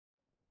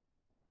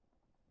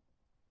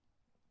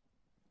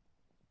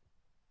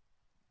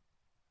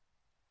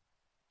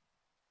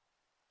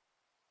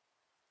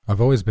I've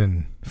always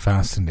been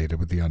fascinated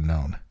with the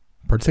unknown,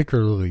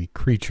 particularly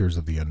creatures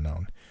of the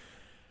unknown.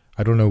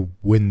 I don't know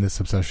when this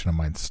obsession of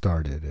mine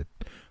started. It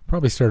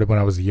probably started when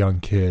I was a young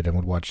kid and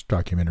would watch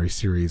documentary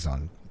series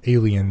on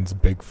aliens,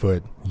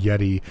 Bigfoot,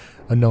 Yeti,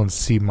 unknown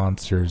sea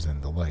monsters,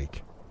 and the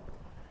like.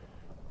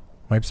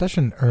 My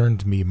obsession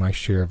earned me my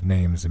share of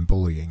names and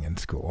bullying in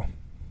school.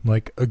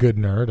 Like a good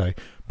nerd, I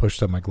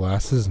pushed up my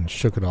glasses and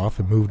shook it off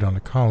and moved on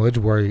to college,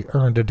 where I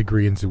earned a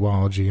degree in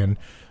zoology and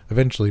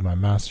eventually my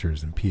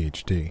master's and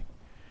PhD.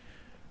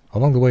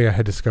 Along the way, I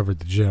had discovered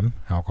the gym,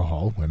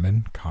 alcohol,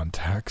 women,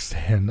 contacts,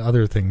 and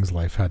other things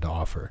life had to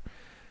offer.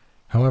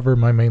 However,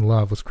 my main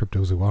love was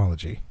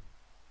cryptozoology.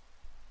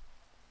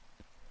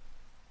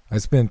 I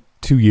spent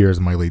 2 years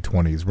in my late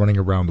 20s running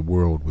around the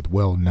world with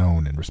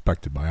well-known and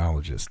respected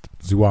biologists,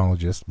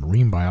 zoologists,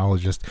 marine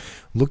biologists,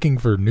 looking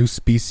for new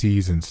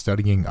species and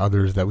studying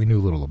others that we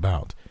knew little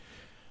about.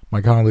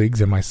 My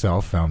colleagues and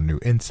myself found new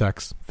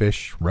insects,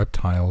 fish,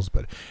 reptiles,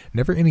 but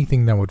never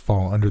anything that would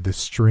fall under the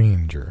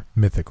strange or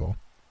mythical.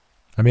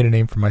 I made a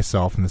name for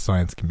myself in the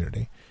science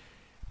community.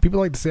 People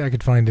like to say I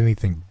could find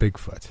anything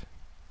Bigfoot.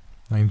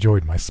 I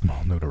enjoyed my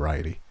small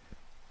notoriety.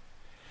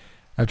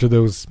 After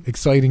those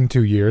exciting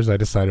 2 years, I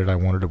decided I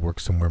wanted to work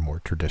somewhere more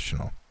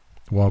traditional.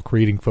 While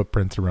creating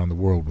footprints around the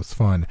world was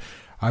fun,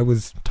 I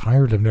was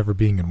tired of never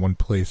being in one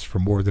place for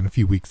more than a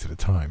few weeks at a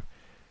time.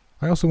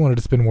 I also wanted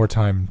to spend more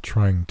time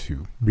trying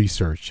to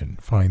research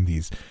and find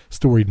these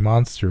storied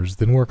monsters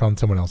than work on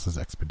someone else's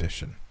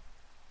expedition.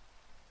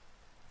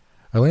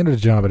 I landed a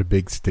job at a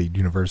big state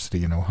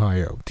university in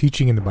Ohio,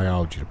 teaching in the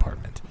biology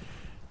department.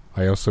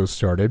 I also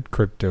started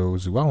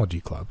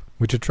Cryptozoology Club,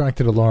 which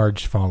attracted a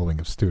large following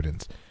of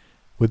students.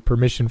 With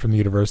permission from the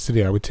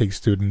university, I would take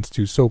students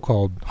to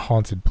so-called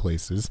haunted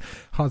places,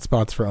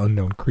 hotspots for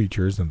unknown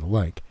creatures, and the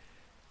like.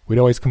 We'd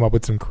always come up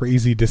with some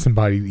crazy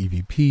disembodied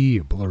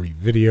EVP, a blurry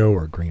video,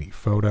 or a grainy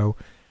photo.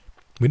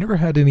 We never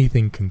had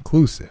anything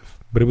conclusive,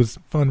 but it was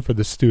fun for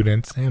the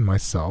students and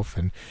myself,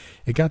 and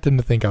it got them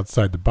to think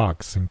outside the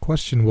box and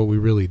question what we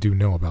really do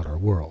know about our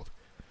world.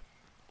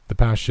 The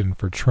passion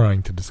for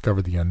trying to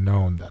discover the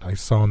unknown that I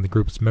saw in the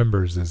group's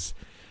members is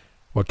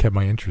what kept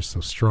my interest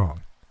so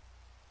strong.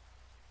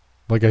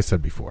 Like I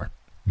said before,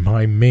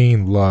 my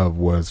main love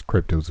was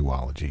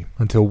cryptozoology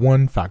until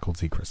one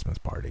faculty Christmas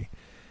party.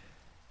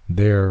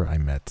 There I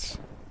met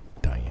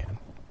Diane.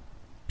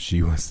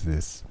 She was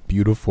this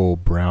beautiful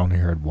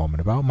brown-haired woman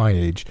about my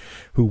age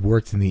who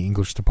worked in the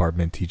English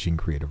department teaching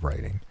creative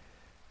writing.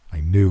 I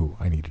knew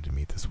I needed to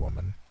meet this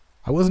woman.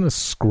 I wasn't a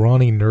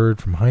scrawny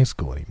nerd from high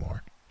school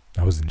anymore.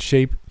 I was in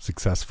shape,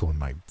 successful in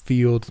my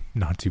field,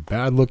 not too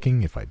bad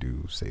looking, if I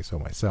do say so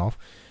myself.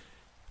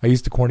 I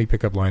used a corny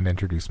pickup line to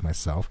introduce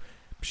myself.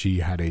 She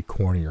had a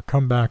cornier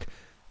comeback.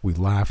 We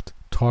laughed,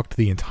 talked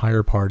the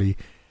entire party,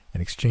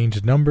 and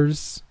exchanged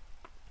numbers,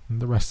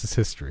 and the rest is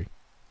history.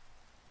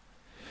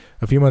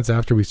 A few months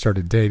after we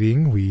started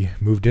dating, we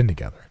moved in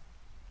together.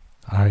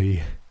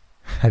 I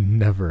had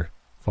never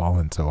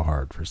fallen so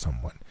hard for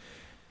someone.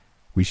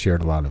 We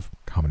shared a lot of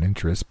common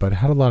interests, but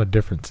had a lot of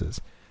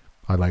differences.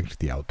 I liked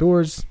the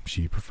outdoors.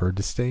 She preferred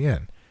to stay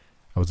in.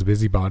 I was a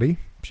busybody.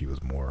 She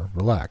was more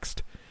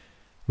relaxed.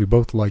 We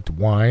both liked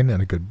wine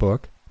and a good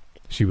book.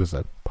 She was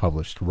a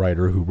published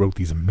writer who wrote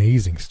these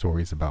amazing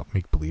stories about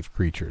make-believe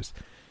creatures.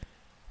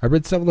 I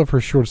read several of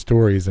her short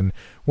stories and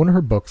one of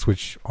her books,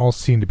 which all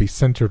seemed to be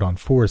centered on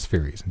forest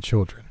fairies and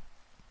children.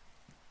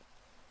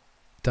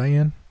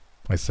 "Diane,"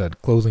 I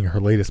said, closing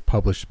her latest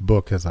published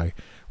book as I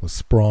was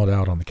sprawled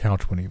out on the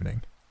couch one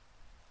evening,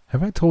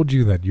 "have I told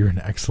you that you're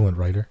an excellent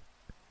writer?"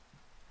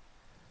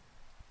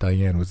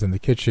 Diane was in the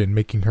kitchen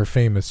making her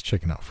famous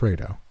chicken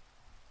Alfredo.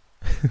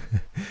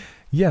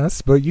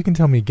 "Yes, but you can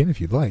tell me again if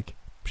you'd like,"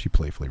 she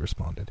playfully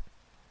responded.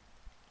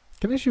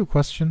 "Can I ask you a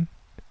question?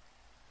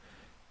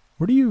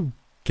 Where do you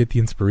get the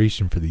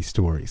inspiration for these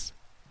stories?"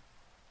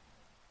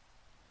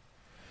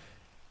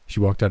 She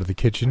walked out of the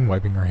kitchen,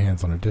 wiping her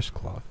hands on a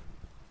dishcloth.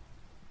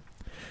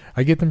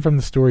 "I get them from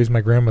the stories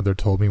my grandmother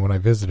told me when I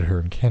visited her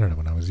in Canada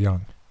when I was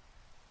young."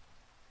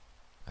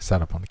 I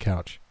sat up on the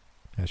couch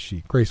as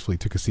she gracefully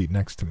took a seat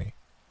next to me.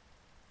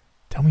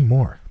 "Tell me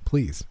more,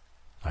 please,"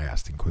 I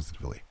asked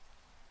inquisitively.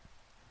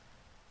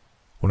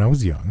 "When I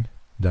was young,"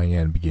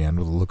 Diane began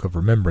with a look of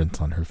remembrance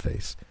on her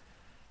face,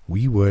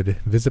 "we would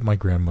visit my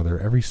grandmother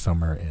every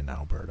summer in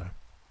Alberta.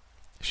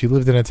 She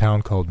lived in a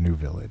town called New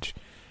Village.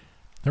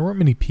 There weren't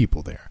many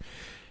people there.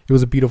 It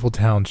was a beautiful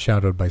town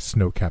shadowed by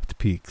snow-capped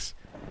peaks.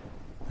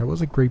 There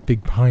was a great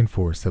big pine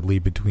forest that lay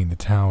between the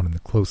town and the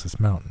closest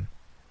mountain.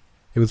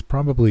 It was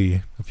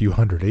probably a few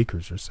hundred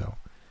acres or so.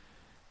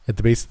 At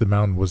the base of the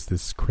mountain was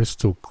this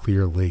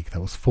crystal-clear lake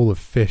that was full of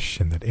fish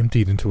and that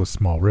emptied into a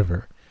small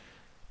river.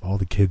 All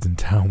the kids in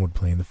town would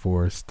play in the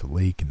forest, the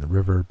lake, and the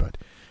river, but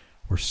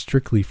were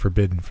strictly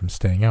forbidden from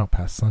staying out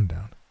past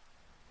sundown.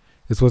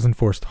 This was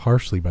enforced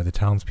harshly by the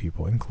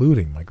townspeople,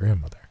 including my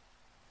grandmother."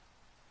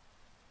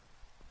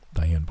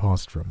 Diane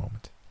paused for a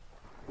moment.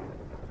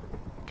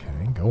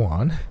 "Okay, go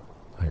on,"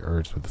 I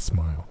urged with a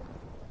smile.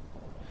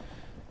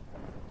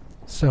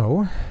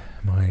 "So,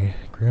 my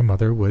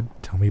grandmother would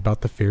tell me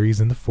about the fairies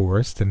in the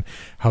forest and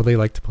how they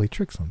like to play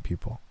tricks on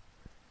people.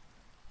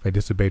 If I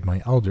disobeyed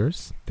my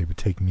elders, they would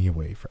take me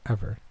away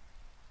forever.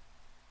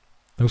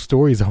 Those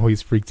stories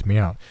always freaked me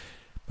out.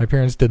 My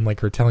parents didn't like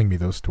her telling me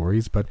those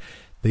stories, but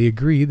they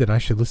agreed that I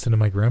should listen to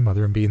my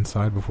grandmother and be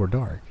inside before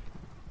dark.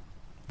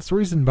 The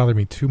stories didn't bother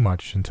me too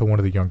much until one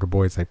of the younger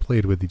boys I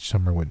played with each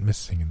summer went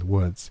missing in the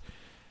woods.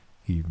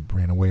 He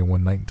ran away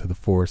one night into the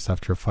forest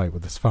after a fight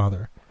with his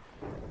father.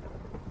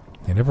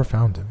 They never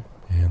found him,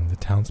 and the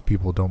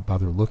townspeople don't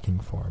bother looking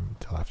for him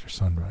until after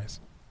sunrise.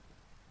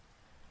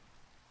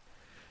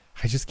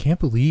 I just can't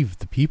believe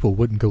the people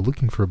wouldn't go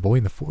looking for a boy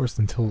in the forest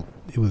until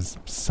it was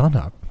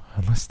sunup,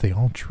 unless they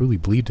all truly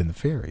believed in the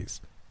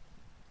fairies.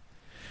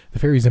 The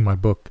fairies in my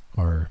book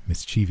are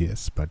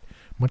mischievous, but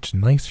much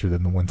nicer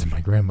than the ones in my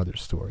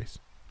grandmother's stories.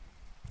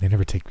 They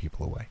never take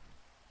people away.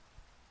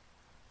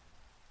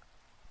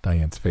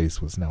 Diane's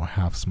face was now a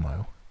half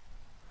smile.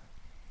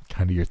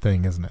 Kind of your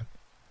thing, isn't it?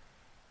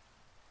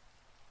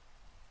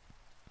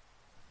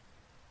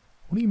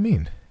 What do you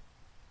mean?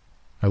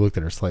 I looked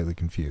at her slightly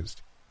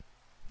confused.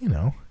 You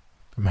know,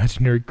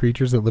 imaginary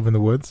creatures that live in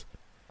the woods.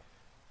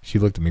 She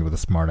looked at me with a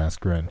smart-ass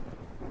grin.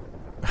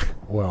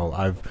 Well,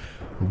 I've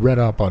read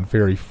up on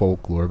fairy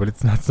folklore, but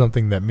it's not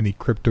something that many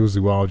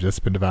cryptozoologists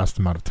spend a vast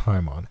amount of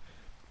time on.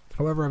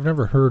 However, I've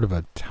never heard of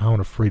a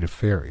town afraid of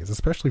fairies,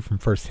 especially from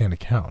first-hand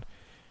account.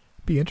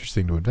 It'd be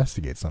interesting to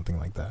investigate something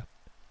like that.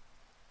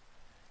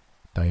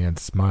 Diane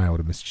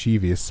smiled, a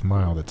mischievous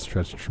smile that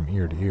stretched from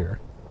ear to ear.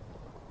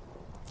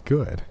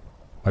 Good.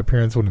 My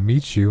parents want to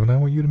meet you, and I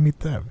want you to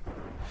meet them.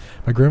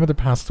 My grandmother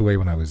passed away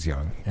when I was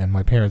young, and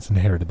my parents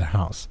inherited the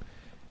house.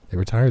 They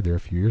retired there a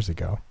few years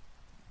ago.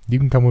 You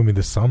can come with me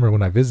this summer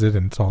when I visit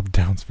and solve the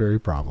town's fairy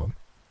problem.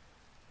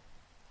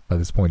 By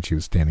this point, she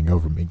was standing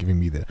over me, giving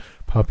me the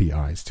puppy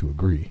eyes to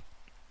agree.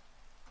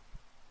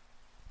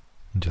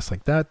 And just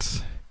like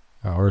that,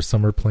 our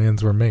summer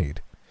plans were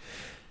made.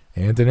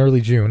 And in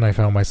early June, I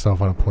found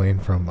myself on a plane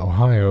from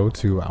Ohio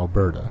to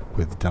Alberta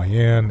with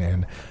Diane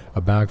and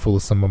a bag full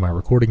of some of my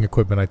recording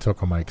equipment I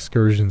took on my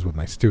excursions with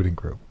my student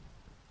group.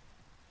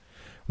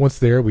 Once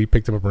there, we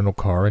picked up a rental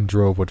car and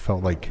drove what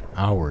felt like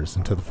hours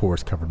into the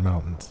forest-covered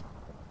mountains.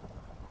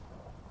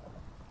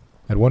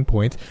 At one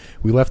point,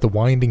 we left the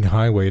winding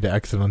highway to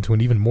exit onto an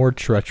even more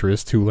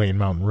treacherous 2-lane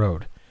mountain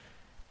road.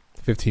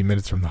 15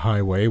 minutes from the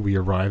highway, we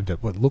arrived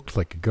at what looked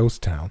like a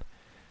ghost town.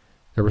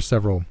 There were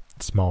several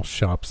small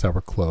shops that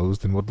were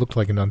closed and what looked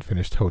like an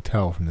unfinished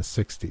hotel from the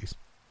 60s.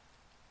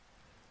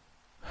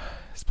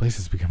 This place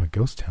has become a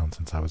ghost town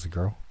since I was a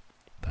girl,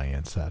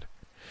 Diane said,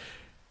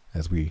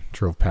 as we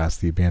drove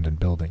past the abandoned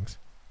buildings.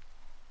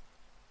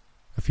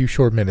 A few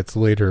short minutes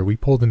later, we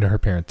pulled into her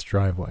parents'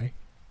 driveway.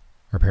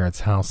 Her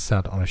parents' house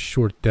sat on a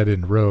short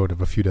dead-end road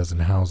of a few dozen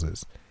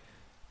houses.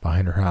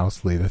 Behind her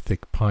house lay the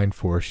thick pine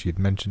forest she had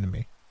mentioned to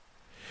me.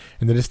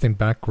 In the distant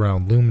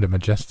background loomed a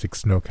majestic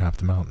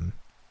snow-capped mountain.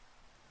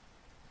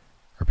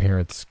 Her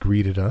parents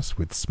greeted us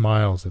with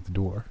smiles at the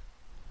door.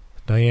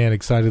 Diane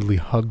excitedly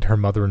hugged her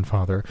mother and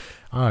father.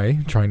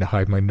 I, trying to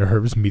hide my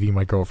nerves meeting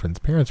my girlfriend's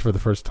parents for the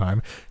first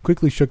time,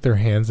 quickly shook their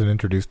hands and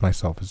introduced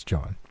myself as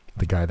John,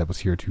 the guy that was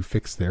here to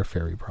fix their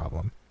fairy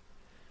problem.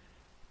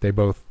 They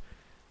both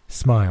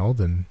smiled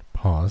and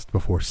paused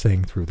before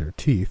saying through their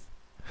teeth,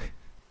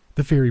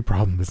 "The fairy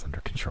problem is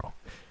under control.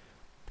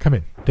 Come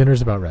in,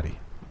 dinner's about ready."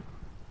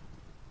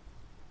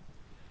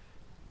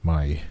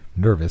 My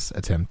nervous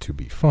attempt to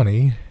be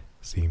funny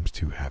seems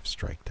to have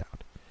striked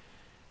out.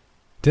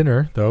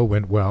 Dinner, though,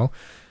 went well.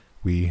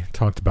 We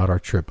talked about our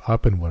trip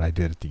up and what I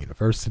did at the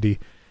university.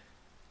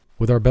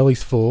 With our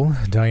bellies full,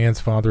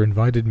 Diane's father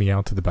invited me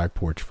out to the back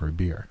porch for a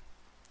beer.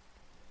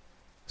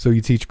 "So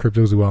you teach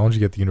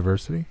cryptozoology at the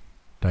university?"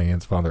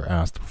 Diane's father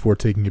asked before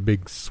taking a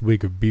big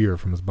swig of beer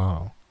from his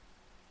bottle.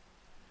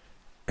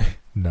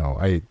 "No,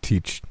 I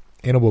teach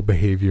animal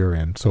behavior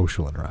and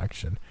social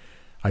interaction.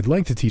 I'd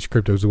like to teach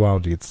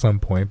cryptozoology at some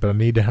point, but I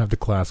need to have the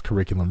class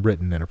curriculum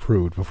written and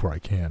approved before I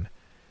can."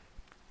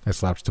 I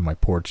slouched to my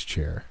porch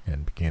chair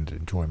and began to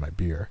enjoy my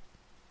beer.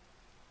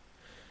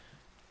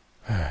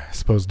 "I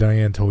suppose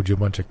Diane told you a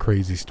bunch of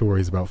crazy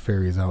stories about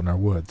fairies out in our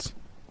woods."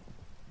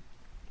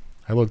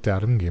 I looked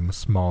at him and gave him a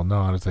small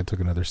nod as I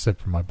took another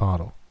sip from my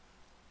bottle.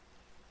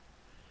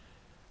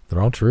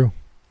 "They're all true.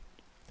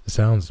 It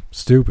sounds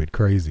stupid,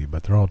 crazy,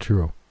 but they're all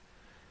true.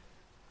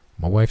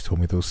 My wife told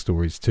me those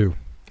stories too.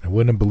 I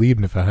wouldn't have believed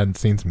it if I hadn't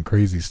seen some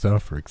crazy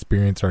stuff or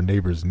experienced our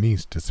neighbor's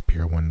niece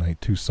disappear one night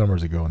 2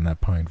 summers ago in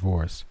that pine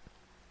forest."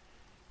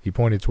 He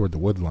pointed toward the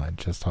woodline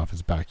just off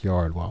his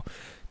backyard while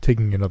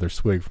taking another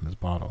swig from his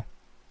bottle.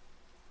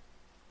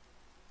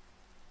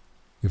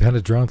 "We've had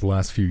a drought the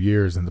last few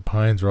years, and the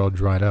pines are all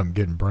dried up and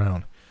getting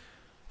brown.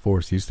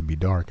 Forest used to be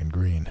dark and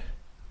green.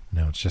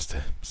 Now it's just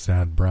a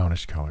sad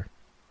brownish color."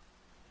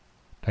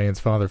 Diane's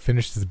father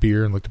finished his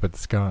beer and looked up at the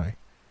sky.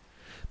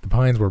 The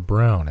pines were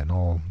brown and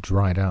all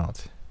dried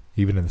out,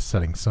 even in the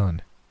setting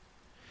sun.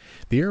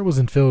 The air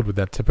wasn't filled with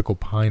that typical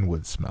pine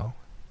wood smell.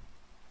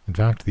 In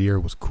fact, the air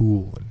was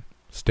cool and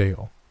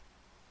stale.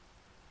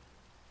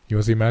 "You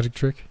want to see a magic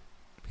trick?"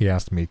 he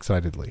asked me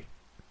excitedly.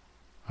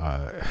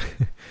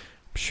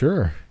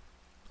 Sure,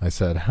 I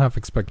said, half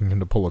expecting him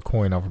to pull a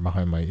coin out from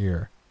behind my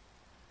ear.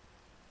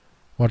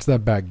 Watch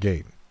that back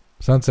gate.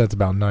 Sunset's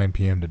about 9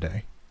 p.m.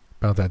 today.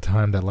 About that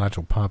time, that latch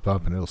will pop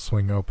up and it'll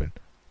swing open.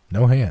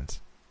 No hands,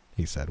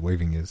 he said,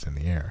 waving his in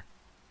the air.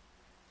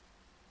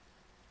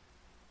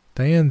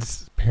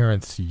 Diane's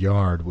parents'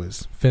 yard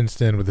was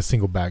fenced in with a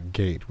single back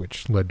gate,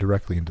 which led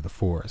directly into the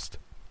forest.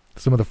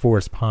 Some of the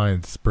forest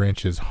pines'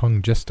 branches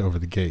hung just over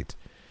the gate.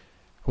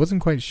 I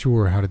wasn't quite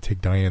sure how to take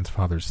Diane's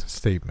father's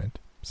statement,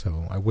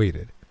 so I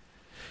waited.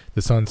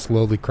 The sun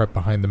slowly crept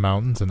behind the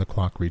mountains and the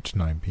clock reached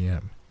 9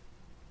 p.m.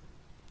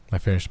 I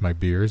finished my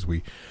beer as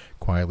we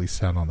quietly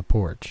sat on the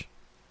porch.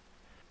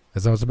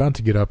 As I was about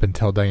to get up and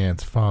tell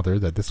Diane's father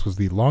that this was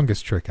the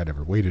longest trick I'd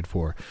ever waited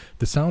for,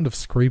 the sound of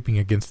scraping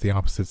against the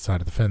opposite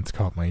side of the fence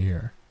caught my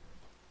ear.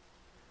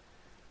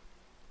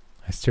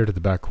 I stared at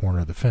the back corner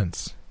of the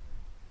fence.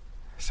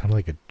 It sounded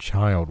like a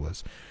child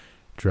was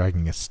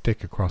dragging a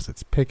stick across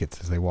its pickets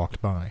as they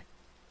walked by.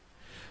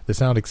 The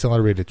sound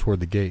accelerated toward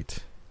the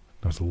gate.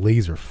 I was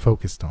laser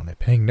focused on it,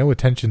 paying no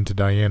attention to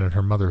Diane and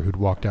her mother who'd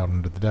walked out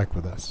onto the deck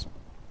with us.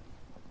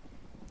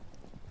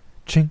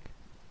 Chink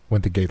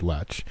went the gate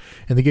latch,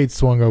 and the gate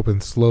swung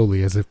open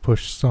slowly as if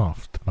pushed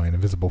soft by an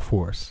invisible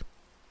force.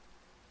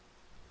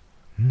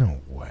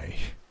 No way,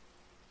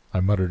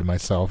 I muttered to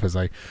myself as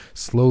I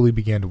slowly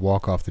began to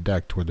walk off the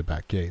deck toward the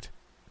back gate.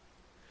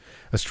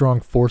 A strong,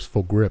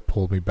 forceful grip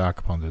pulled me back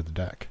up onto the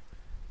deck.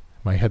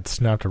 My head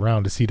snapped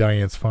around to see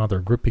Diane's father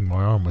gripping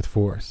my arm with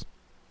force.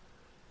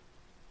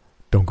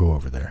 Don't go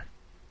over there,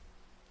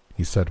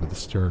 he said with a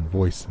stern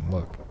voice and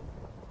look.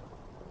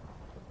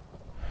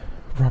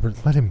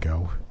 Robert, let him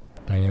go,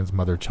 Diane's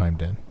mother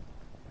chimed in.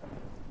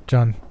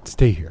 John,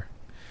 stay here.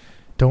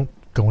 Don't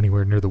go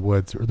anywhere near the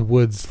woods or the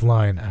woods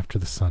line after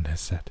the sun has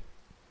set.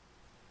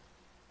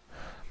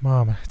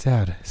 Mom,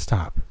 Dad,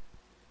 stop.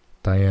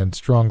 Diane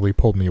strongly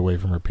pulled me away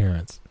from her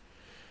parents.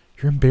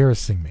 You're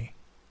embarrassing me.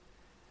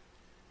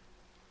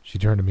 She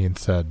turned to me and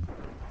said,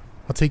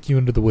 I'll take you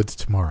into the woods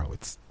tomorrow.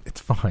 It's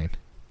fine.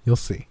 You'll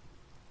see.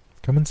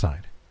 Come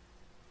inside.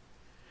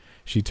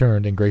 She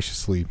turned and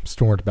graciously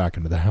stormed back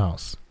into the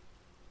house.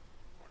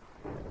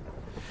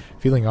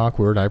 Feeling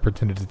awkward, I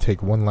pretended to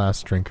take one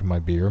last drink of my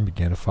beer and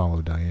began to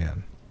follow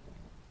Diane.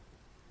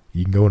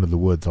 You can go into the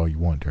woods all you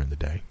want during the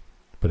day,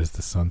 but as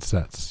the sun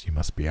sets, you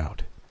must be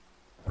out,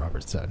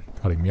 Robert said,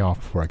 cutting me off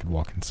before I could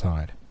walk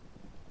inside.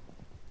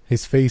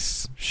 His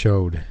face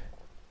showed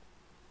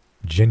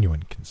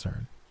genuine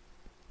concern.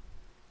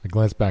 I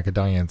glanced back at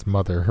Diane's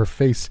mother. Her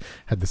face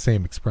had the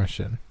same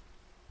expression.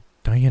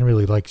 Diane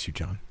really likes you,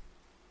 John,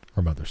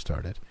 her mother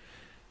started.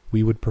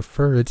 We would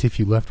prefer it if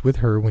you left with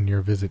her when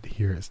your visit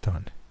here is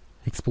done.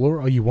 Explore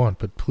all you want,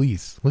 but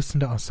please listen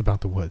to us about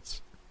the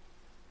woods.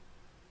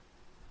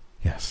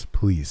 Yes,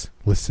 please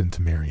listen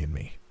to Mary and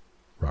me,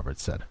 Robert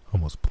said,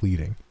 almost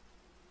pleading.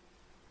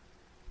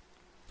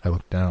 I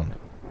looked down.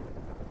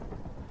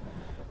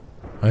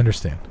 I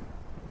understand.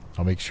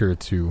 I'll make sure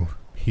to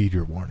heed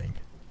your warning.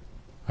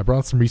 I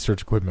brought some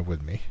research equipment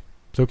with me.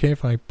 It's okay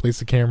if I place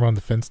a camera on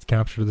the fence to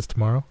capture this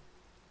tomorrow?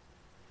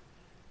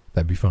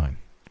 That'd be fine,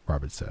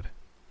 Robert said.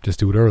 Just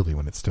do it early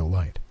when it's still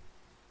light.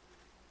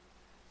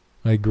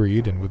 I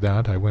agreed, and with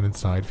that I went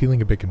inside,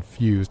 feeling a bit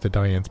confused at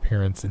Diane's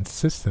parents'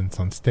 insistence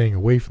on staying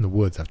away from the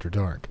woods after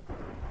dark.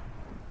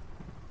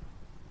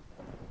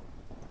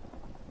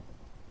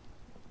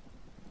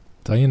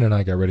 Diane and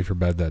I got ready for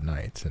bed that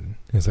night, and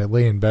as I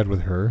lay in bed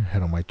with her,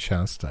 head on my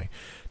chest, I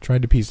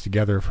tried to piece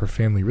together if her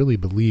family really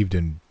believed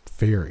in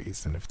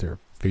fairies and if their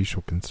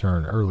facial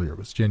concern earlier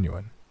was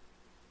genuine.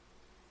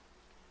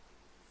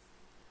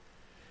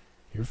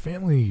 Your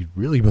family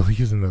really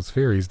believes in those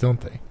fairies,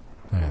 don't they?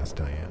 I asked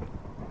Diane.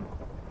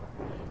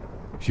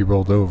 She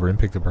rolled over and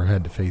picked up her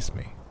head to face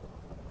me.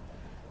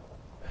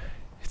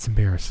 It's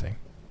embarrassing.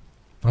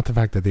 Not the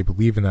fact that they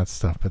believe in that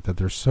stuff, but that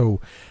they're so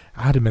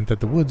adamant that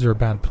the woods are a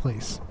bad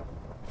place.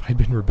 If I'd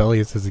been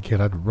rebellious as a kid,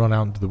 I'd run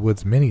out into the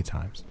woods many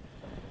times.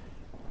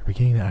 They're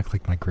beginning to act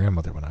like my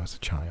grandmother when I was a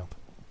child.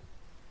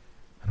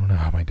 I don't know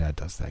how my dad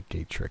does that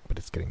gate trick, but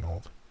it's getting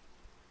old.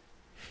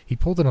 He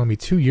pulled it on me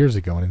 2 years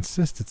ago and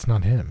insists it's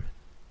not him.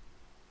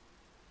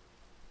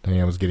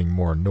 Diane was getting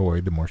more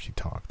annoyed the more she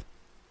talked.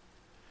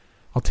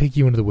 I'll take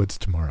you into the woods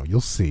tomorrow.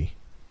 You'll see.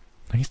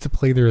 I used to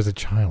play there as a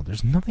child.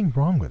 There's nothing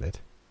wrong with it.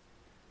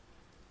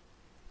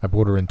 I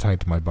pulled her in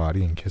tight to my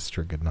body and kissed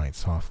her goodnight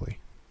softly.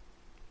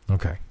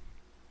 Okay.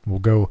 We'll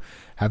go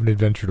have an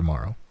adventure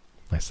tomorrow,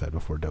 I said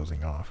before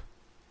dozing off.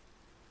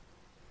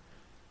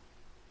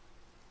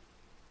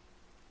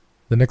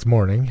 The next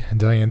morning,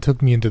 Diane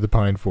took me into the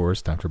pine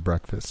forest after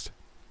breakfast.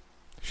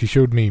 She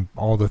showed me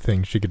all the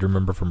things she could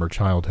remember from her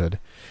childhood.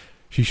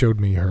 She showed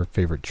me her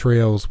favorite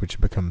trails, which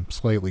had become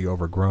slightly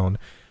overgrown.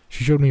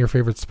 She showed me her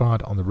favorite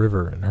spot on the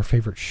river and her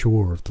favorite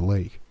shore of the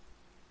lake.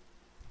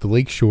 The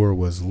lake shore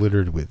was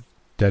littered with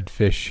dead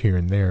fish here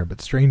and there, but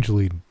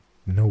strangely,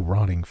 no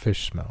rotting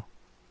fish smell.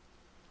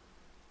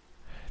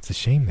 It's a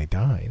shame they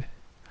died.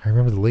 I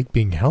remember the lake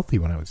being healthy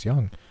when I was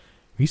young.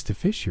 We used to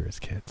fish here as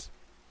kids.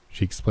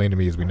 she explained to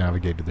me as we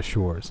navigated the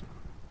shores.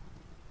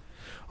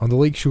 On the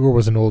lake shore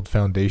was an old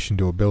foundation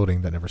to a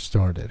building that never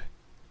started.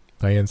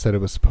 Diane said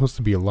it was supposed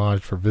to be a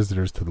lodge for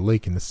visitors to the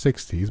lake in the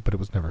 60s, but it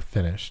was never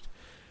finished.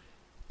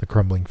 The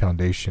crumbling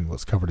foundation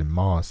was covered in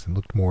moss and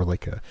looked more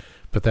like a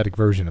pathetic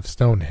version of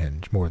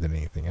Stonehenge more than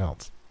anything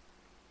else.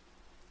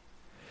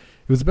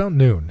 It was about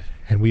noon,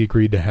 and we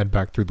agreed to head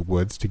back through the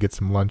woods to get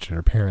some lunch at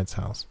her parents'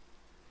 house.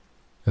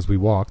 As we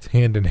walked,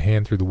 hand in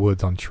hand through the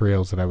woods on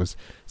trails that I was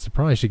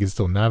surprised she could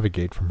still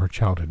navigate from her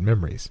childhood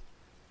memories,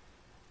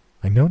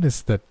 I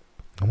noticed that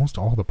almost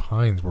all the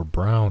pines were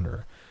brown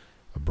or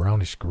a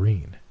brownish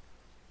green.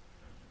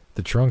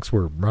 The trunks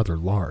were rather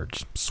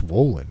large,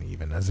 swollen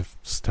even, as if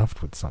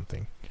stuffed with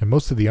something, and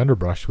most of the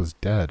underbrush was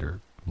dead or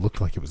looked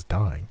like it was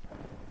dying.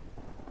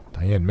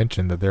 Diane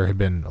mentioned that there had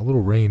been a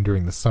little rain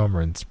during the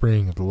summer and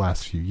spring of the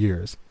last few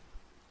years.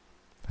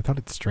 I thought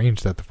it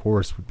strange that the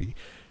forest would be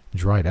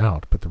dried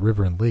out, but the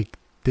river and lake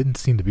didn't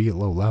seem to be at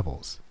low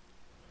levels.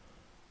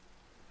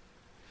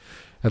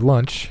 At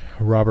lunch,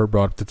 Robert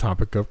brought up the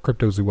topic of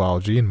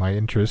cryptozoology and my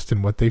interest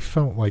in what they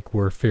felt like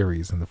were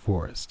fairies in the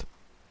forest.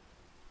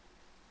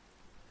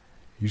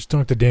 You should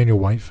talk to Daniel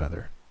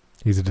Whitefeather.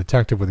 He's a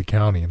detective with the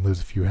county and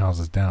lives a few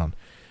houses down.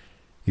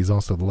 He's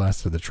also the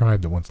last of the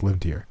tribe that once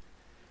lived here.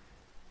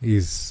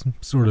 He's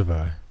sort of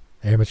a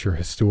amateur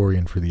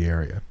historian for the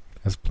area.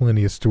 Has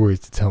plenty of stories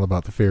to tell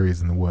about the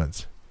fairies in the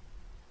woods.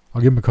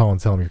 I'll give him a call and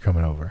tell him you're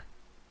coming over.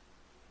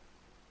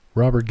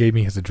 Robert gave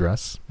me his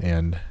address,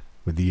 and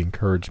with the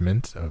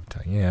encouragement of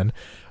Diane,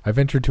 I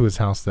ventured to his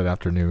house that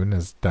afternoon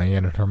as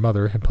Diane and her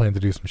mother had planned to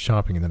do some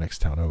shopping in the next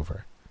town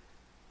over.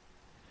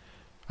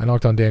 I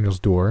knocked on Daniel's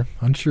door,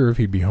 unsure if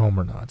he'd be home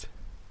or not.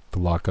 The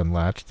lock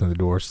unlatched and the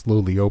door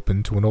slowly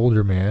opened to an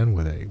older man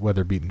with a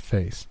weather-beaten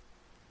face.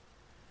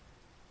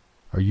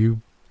 "Are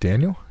you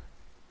Daniel?"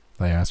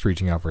 I asked,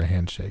 reaching out for a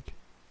handshake.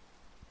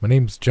 "My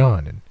name's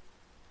John, and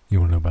you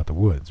want to know about the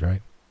woods,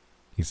 right?"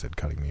 he said,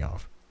 cutting me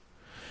off.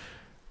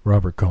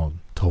 "Robert called,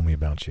 told me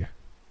about you.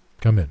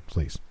 Come in,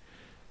 please.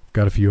 I've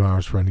got a few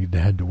hours before I need to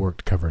head to work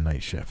to cover a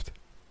night shift."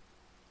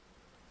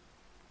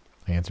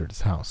 I entered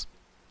his house.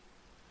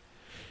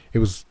 It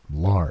was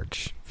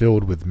large,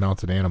 filled with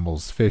mounted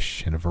animals,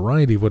 fish, and a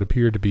variety of what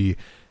appeared to be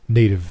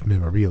native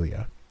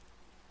memorabilia.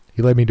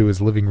 He led me to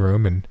his living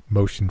room and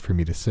motioned for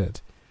me to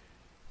sit.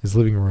 His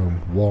living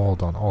room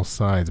walled on all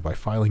sides by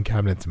filing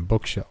cabinets and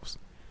bookshelves.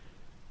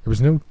 There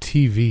was no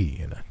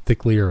TV, and a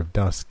thick layer of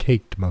dust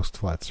caked most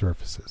flat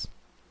surfaces.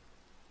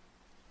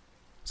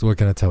 "So what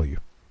can I tell you?"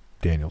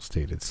 Daniel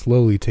stated,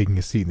 slowly taking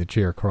a seat in the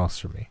chair across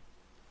from me.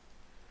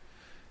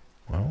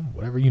 "Well,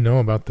 whatever you know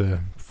about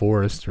the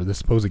forest or the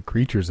supposed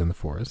creatures in the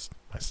forest,"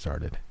 I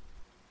started.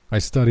 "I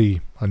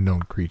study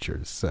unknown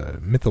creatures,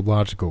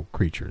 mythological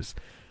creatures,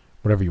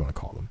 whatever you want to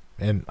call them.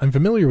 And I'm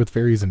familiar with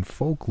fairies and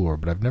folklore,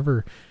 but I've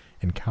never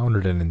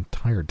encountered an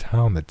entire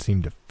town that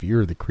seemed to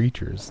fear the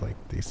creatures like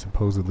they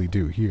supposedly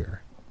do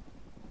here."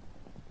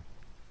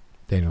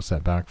 Daniel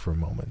sat back for a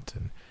moment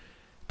and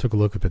took a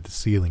look up at the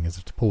ceiling as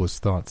if to pull his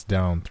thoughts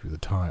down through the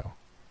tile.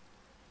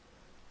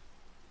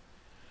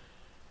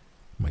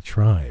 "My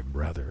tribe,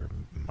 rather,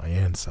 my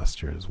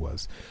ancestors,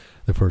 was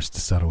the first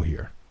to settle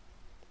here.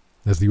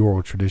 As the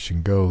oral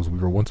tradition goes, we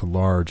were once a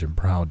large and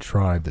proud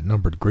tribe that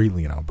numbered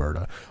greatly in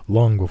Alberta,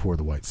 long before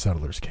the white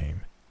settlers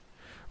came.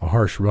 A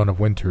harsh run of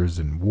winters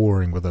and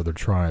warring with other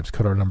tribes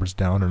cut our numbers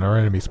down, and our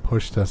enemies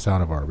pushed us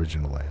out of our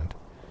original land.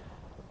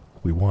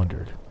 We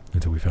wandered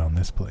until we found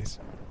this place.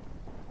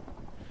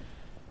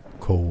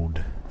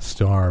 Cold,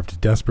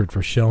 starved, desperate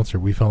for shelter,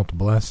 we felt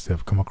blessed to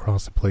have come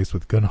across a place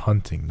with good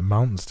hunting, the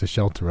mountains to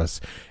shelter us,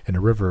 and a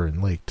river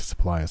and lake to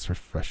supply us with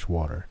fresh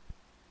water."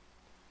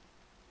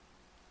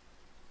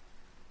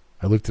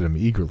 I looked at him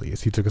eagerly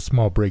as he took a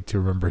small break to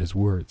remember his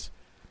words.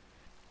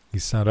 He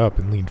sat up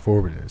and leaned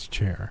forward in his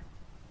chair.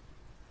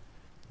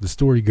 "The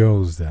story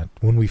goes that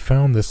when we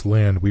found this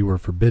land, we were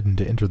forbidden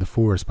to enter the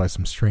forest by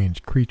some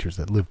strange creatures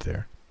that lived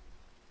there.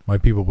 My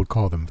people would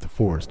call them the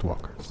forest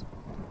walkers.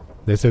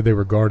 They said they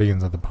were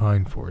guardians of the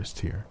pine forest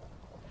here.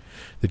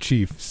 The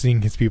chief,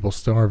 seeing his people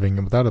starving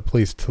and without a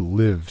place to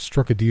live,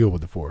 struck a deal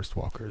with the forest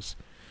walkers.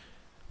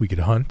 We could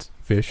hunt,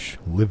 fish,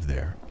 live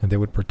there, and they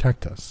would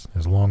protect us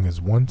as long as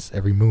once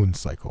every moon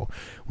cycle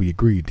we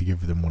agreed to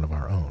give them one of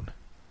our own."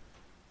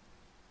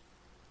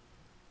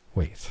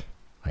 "Wait,"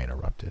 I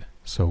interrupted.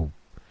 "So,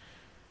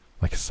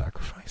 like a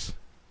sacrifice?"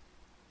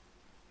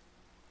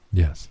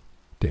 "Yes,"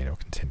 Daniel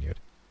continued.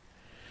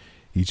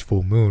 "Each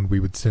full moon we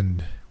would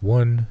send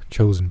one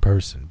chosen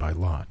person by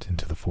lot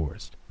into the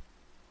forest.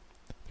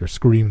 Their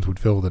screams would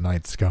fill the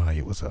night sky.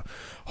 It was a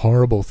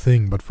horrible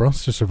thing, but for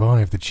us to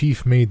survive, the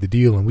chief made the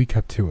deal and we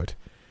kept to it.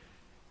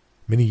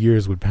 Many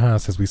years would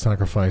pass as we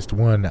sacrificed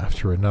one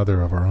after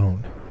another of our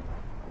own.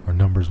 Our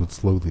numbers would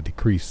slowly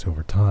decrease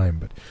over time,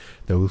 but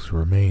those who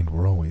remained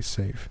were always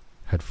safe,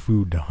 had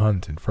food to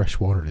hunt and fresh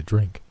water to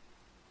drink."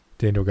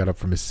 Daniel got up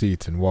from his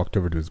seat and walked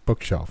over to his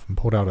bookshelf and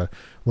pulled out a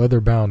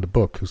leather-bound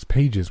book whose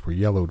pages were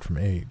yellowed from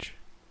age.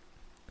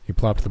 He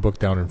plopped the book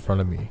down in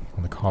front of me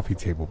on the coffee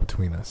table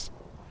between us.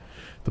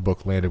 The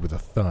book landed with a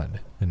thud,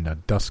 and a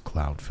dust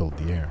cloud filled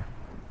the air.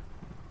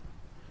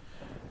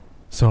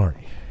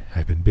 Sorry,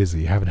 I've been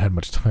busy, haven't had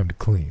much time to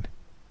clean.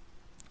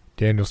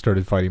 Daniel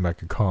started fighting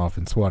back a cough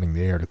and swatting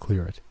the air to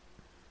clear it.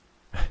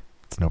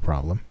 It's no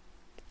problem,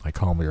 I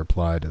calmly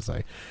replied as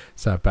I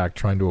sat back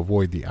trying to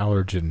avoid the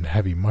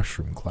allergen-heavy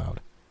mushroom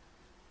cloud.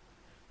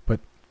 But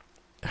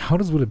how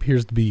does what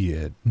appears to be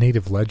a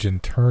native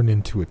legend turn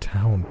into a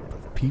town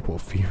of people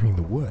fearing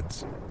the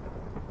woods?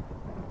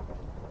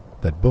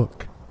 That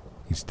book,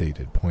 he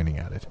stated, pointing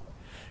at it,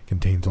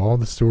 contains all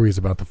the stories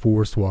about the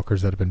forest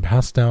walkers that have been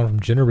passed down from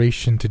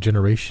generation to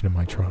generation in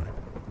my tribe.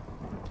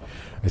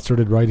 I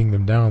started writing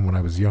them down when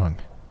I was young.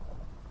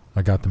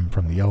 I got them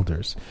from the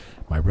elders,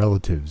 my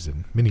relatives,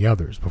 and many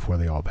others before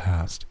they all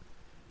passed.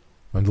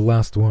 I'm the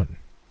last one,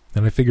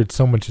 and I figured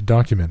someone should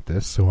document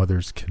this so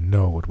others can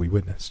know what we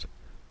witnessed.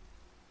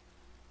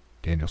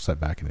 Daniel sat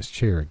back in his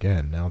chair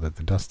again now that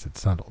the dust had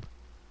settled.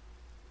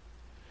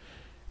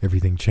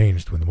 Everything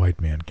changed when the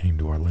white man came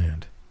to our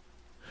land.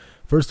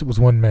 First it was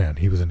one man.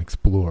 He was an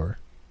explorer.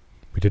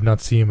 We did not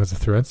see him as a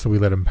threat, so we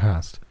let him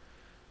pass.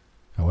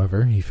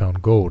 However, he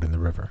found gold in the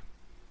river.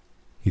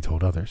 He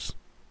told others.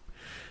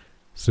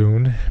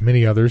 Soon,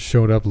 many others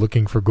showed up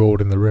looking for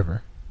gold in the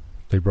river.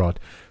 They brought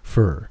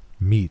fur,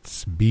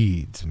 meats,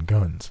 beads, and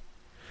guns.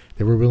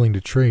 They were willing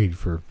to trade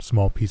for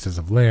small pieces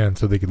of land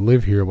so they could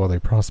live here while they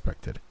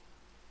prospected.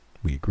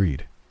 We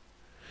agreed.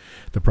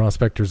 The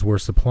prospectors were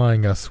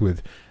supplying us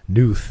with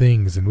new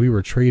things, and we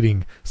were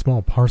trading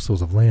small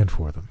parcels of land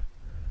for them.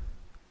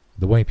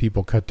 The white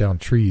people cut down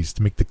trees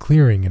to make the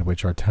clearing in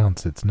which our town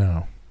sits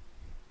now.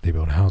 They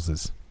built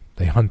houses.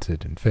 They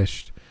hunted and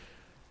fished.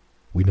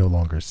 We no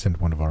longer sent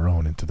one of our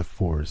own into the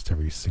forest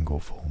every single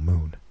full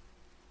moon.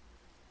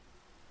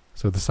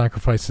 So the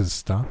sacrifices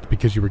stopped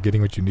because you were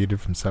getting what you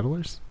needed from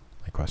settlers?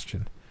 I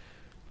questioned.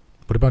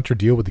 What about your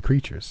deal with the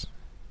creatures?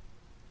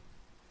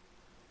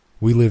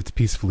 We lived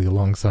peacefully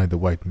alongside the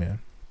white man,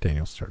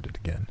 Daniel started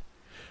again.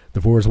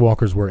 The forest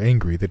walkers were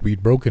angry that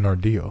we'd broken our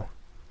deal.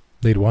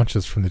 They'd watch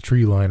us from the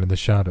tree line in the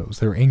shadows.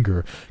 Their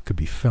anger could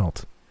be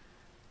felt.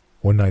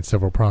 One night,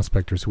 several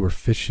prospectors who were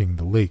fishing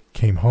the lake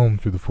came home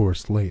through the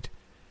forest late.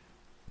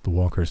 The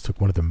walkers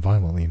took one of them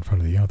violently in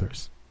front of the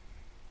others.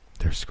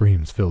 Their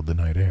screams filled the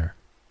night air.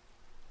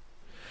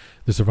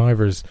 The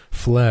survivors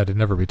fled and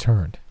never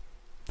returned.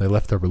 They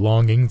left their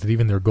belongings and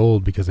even their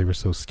gold because they were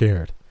so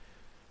scared.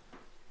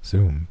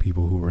 Soon,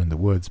 people who were in the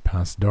woods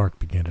past dark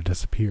began to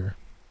disappear.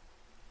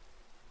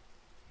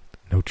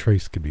 No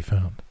trace could be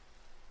found.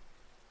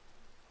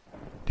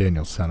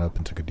 Daniel sat up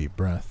and took a deep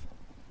breath.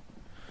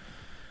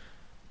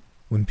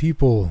 When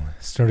people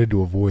started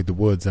to avoid the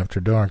woods after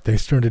dark, they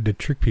started to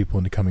trick people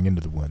into coming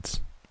into the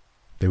woods.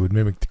 They would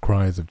mimic the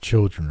cries of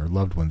children or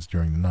loved ones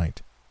during the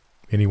night.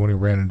 Anyone who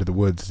ran into the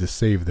woods to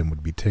save them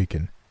would be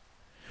taken.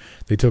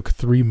 They took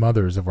 3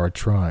 mothers of our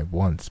tribe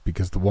once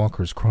because the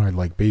walkers cried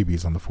like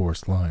babies on the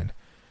forest line.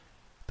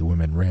 The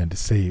women ran to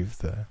save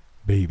the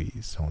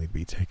babies, only to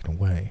be taken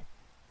away.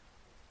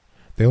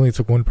 They only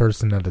took one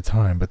person at a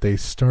time, but they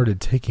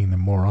started taking them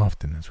more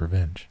often as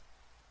revenge.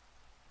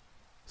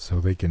 So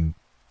they can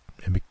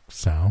mimic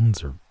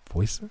sounds or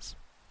voices?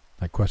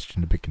 I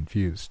questioned, a bit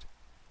confused.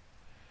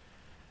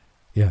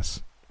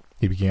 Yes,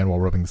 he began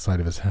while rubbing the side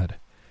of his head.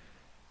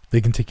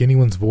 They can take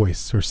anyone's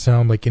voice or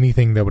sound like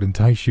anything that would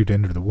entice you to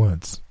enter the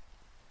woods.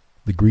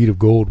 The greed of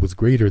gold was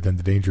greater than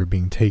the danger of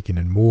being taken,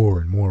 and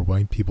more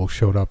white people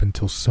showed up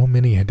until so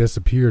many had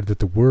disappeared that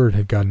the word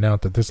had gotten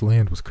out that this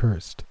land was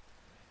cursed.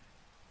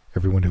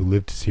 Everyone who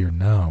lives here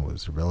now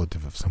is a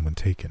relative of someone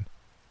taken.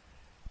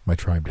 My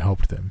tribe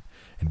helped them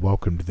and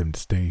welcomed them to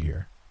stay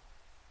here.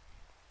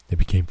 It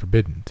became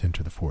forbidden to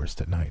enter the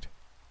forest at night.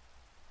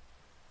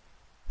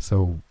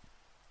 So,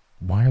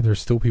 why are there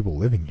still people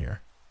living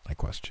here? I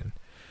questioned.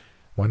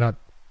 Why not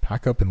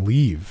pack up and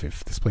leave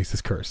if this place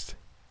is cursed?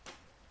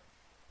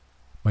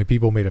 My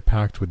people made a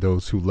pact with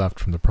those who left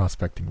from the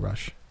prospecting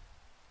rush.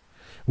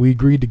 We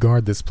agreed to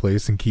guard this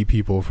place and keep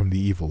people from the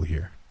evil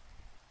here.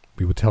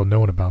 We would tell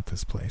no one about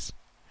this place.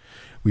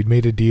 We'd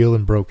made a deal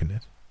and broken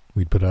it.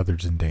 We'd put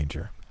others in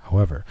danger.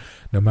 However,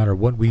 no matter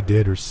what we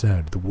did or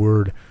said, the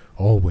word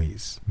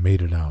always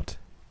made it out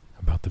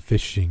about the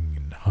fishing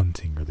and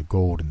hunting or the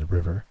gold in the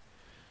river.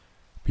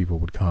 People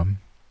would come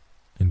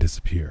and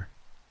disappear.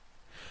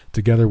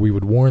 Together we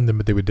would warn them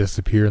that they would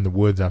disappear in the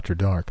woods after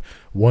dark.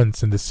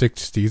 Once in the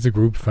 60s, a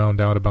group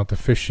found out about the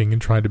fishing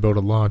and tried to build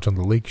a lodge on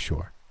the lake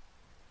shore.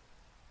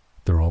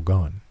 They're all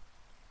gone.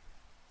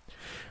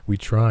 We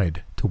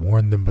tried to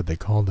warn them, but they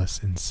called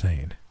us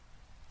insane.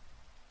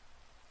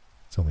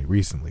 It's only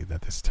recently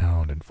that this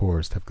town and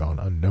forest have gone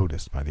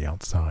unnoticed by the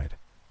outside.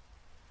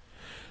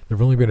 There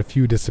have only been a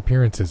few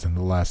disappearances in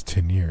the last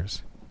 10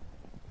 years.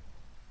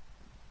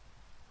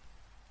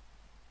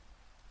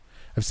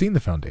 I've seen the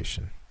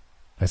Foundation.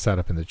 I sat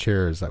up in the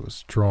chair as I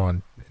was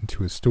drawn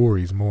into his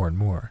stories more and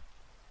more.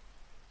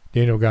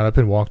 Daniel got up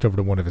and walked over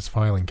to one of his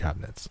filing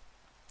cabinets.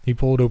 He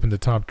pulled open the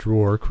top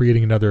drawer,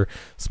 creating another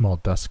small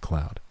dust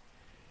cloud.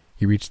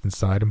 He reached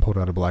inside and pulled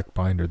out a black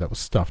binder that was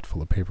stuffed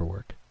full of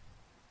paperwork.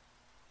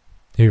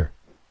 Here,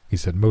 he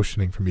said,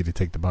 motioning for me to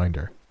take the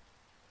binder.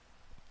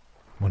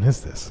 "What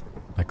is this?"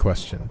 I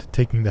questioned,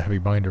 taking the heavy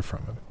binder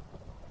from him.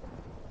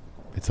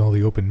 "It's all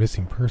the open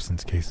missing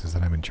persons cases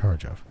that I'm in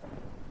charge of.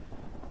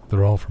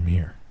 They're all from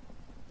here."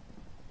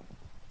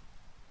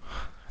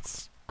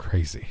 "That's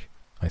crazy,"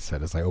 I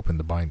said as I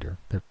opened the binder.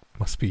 "There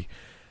must be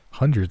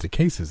hundreds of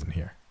cases in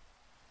here."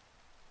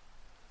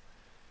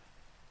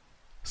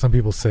 "Some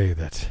people say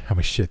that I'm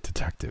a shit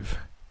detective.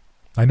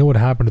 I know what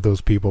happened to those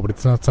people, but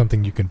it's not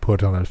something you can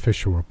put on an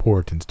official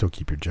report and still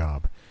keep your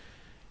job.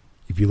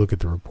 If you look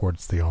at the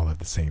reports, they all have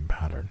the same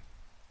pattern.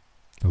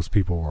 Those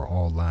people were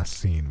all last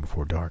seen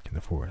before dark in the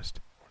forest."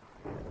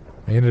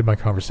 I ended my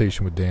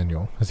conversation with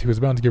Daniel as he was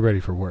about to get ready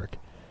for work.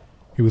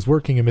 He was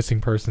working a missing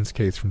persons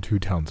case from 2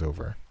 towns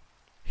over.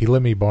 He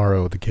let me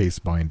borrow the case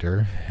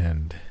binder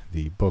and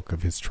the book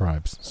of his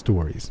tribe's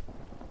stories.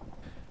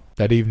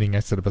 That evening,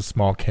 I set up a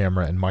small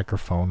camera and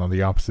microphone on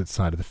the opposite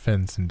side of the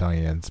fence in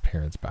Diane's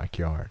parents'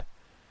 backyard.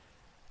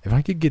 If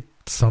I could get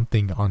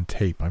something on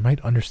tape, I might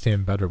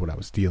understand better what I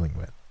was dealing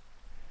with.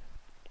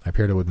 I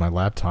paired it with my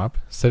laptop,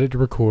 set it to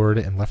record,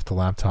 and left the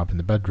laptop in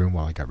the bedroom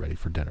while I got ready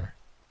for dinner.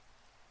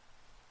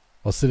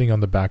 While sitting on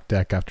the back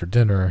deck after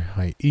dinner,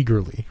 I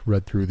eagerly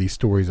read through these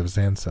stories of his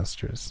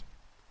ancestors.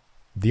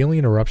 The only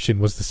interruption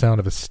was the sound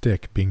of a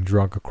stick being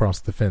dragged across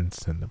the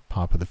fence and the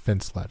pop of the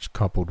fence latch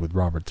coupled with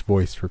Robert's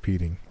voice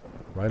repeating,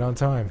 "Right on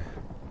time,"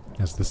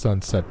 as the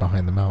sun set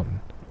behind the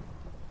mountain.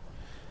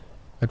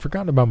 I'd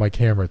forgotten about my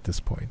camera at this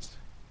point.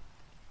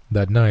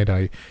 That night,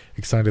 I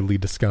excitedly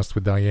discussed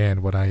with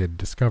Diane what I had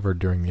discovered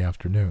during the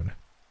afternoon.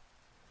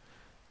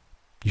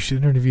 "You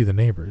should interview the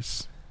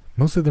neighbors.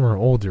 Most of them are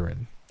older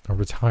and are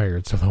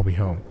retired, so they'll be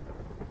home."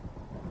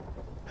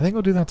 "I think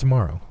I'll do that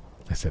tomorrow,"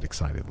 I said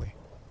excitedly.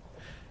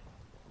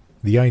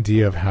 The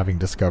idea of having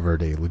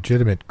discovered a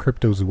legitimate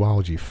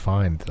cryptozoology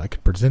find that I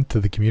could present to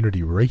the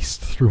community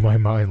raced through my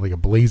mind like a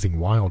blazing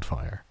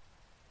wildfire.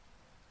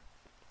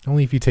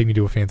 "Only if you take me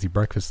to a fancy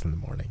breakfast in the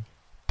morning,"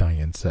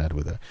 Diane said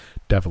with a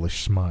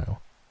devilish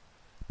smile.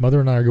 "Mother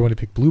and I are going to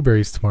pick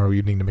blueberries tomorrow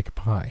evening to make a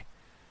pie.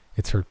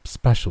 It's her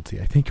specialty.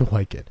 I think you'll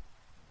like it."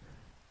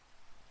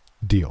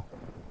 "Deal."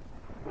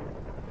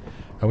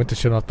 I went to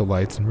shut off the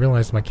lights and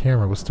realized my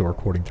camera was still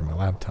recording through my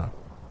laptop.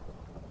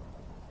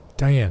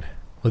 "Diane,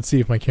 let's see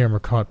if my camera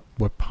caught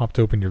what popped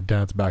open your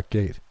dad's back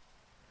gate."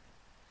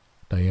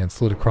 Diane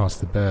slid across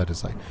the bed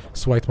as I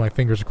swiped my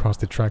fingers across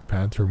the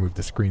trackpad to remove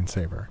the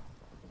screensaver.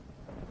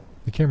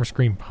 The camera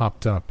screen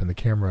popped up and the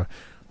camera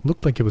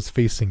looked like it was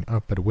facing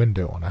up at a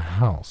window on a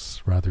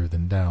house rather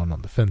than down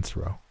on the fence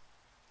row.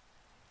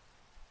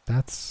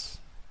 "That's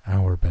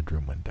our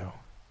bedroom window,"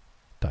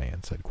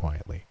 Diane said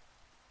quietly.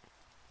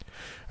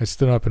 I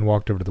stood up and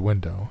walked over to the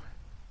window.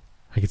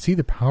 I could see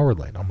the power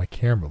light on my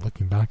camera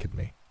looking back at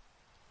me.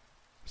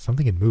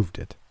 Something had moved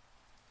it.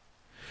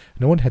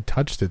 No one had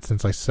touched it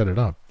since I set it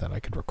up that I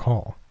could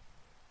recall.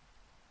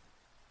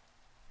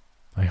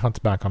 I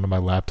hopped back onto my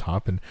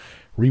laptop and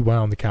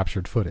rewound the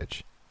captured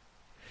footage.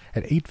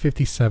 At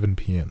 8:57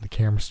 p.m., the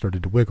camera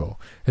started to wiggle,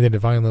 and then it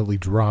violently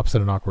drops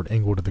at an awkward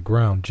angle to the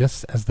ground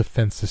just as the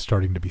fence is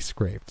starting to be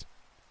scraped.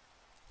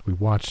 We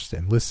watched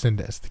and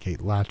listened as the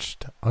gate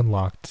latched,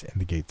 unlocked,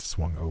 and the gate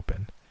swung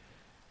open.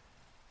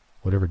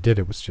 Whatever did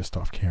it was just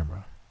off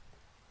camera.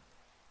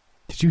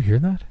 "Did you hear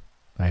that?"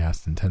 I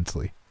asked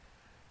intensely.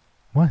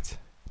 "What?"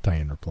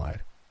 Diane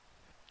replied.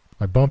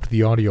 I bumped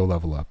the audio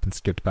level up and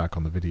skipped back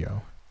on the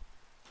video.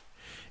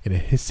 In a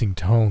hissing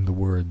tone, the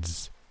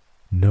words,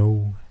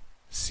 "No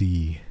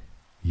see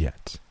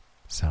yet,"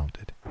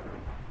 sounded.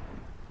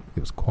 It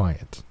was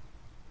quiet,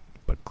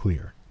 but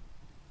clear.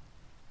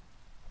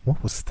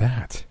 "What was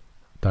that?"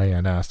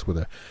 Diane asked with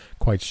a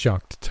quite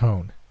shocked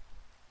tone.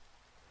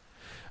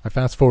 I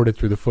fast-forwarded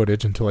through the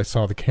footage until I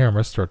saw the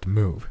camera start to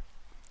move.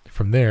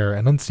 From there,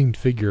 an unseen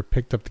figure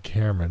picked up the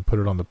camera and put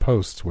it on the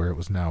post where it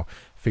was now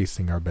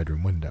facing our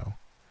bedroom window.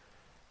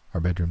 Our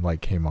bedroom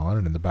light came on,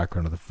 and in the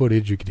background of the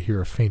footage, you could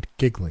hear a faint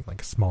giggling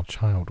like a small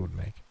child would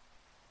make.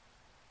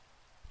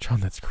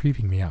 "John, that's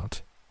creeping me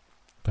out."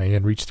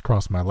 Diane reached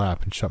across my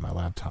lap and shut my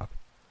laptop.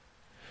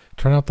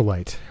 "Turn out the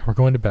light. We're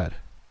going to bed."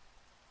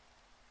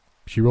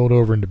 She rolled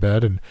over into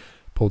bed and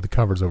pulled the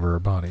covers over her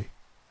body.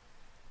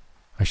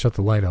 I shut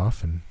the light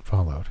off and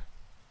followed.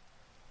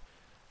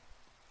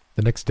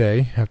 The next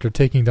day, after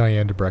taking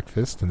Diane to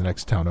breakfast in the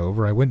next town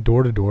over, I went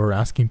door to door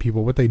asking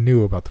people what they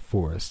knew about the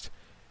forest.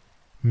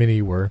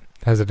 Many were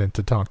hesitant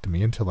to talk to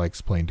me until I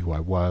explained who I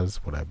was,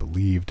 what I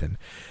believed, and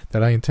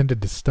that I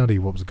intended to study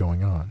what was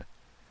going on.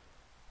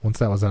 Once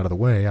that was out of the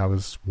way, I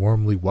was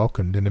warmly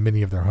welcomed into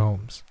many of their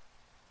homes.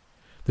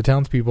 The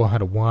townspeople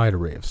had a wide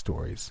array of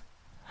stories.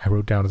 I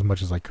wrote down as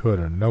much as I could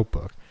in a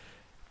notebook.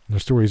 Their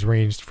stories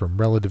ranged from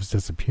relatives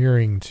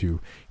disappearing to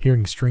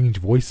hearing strange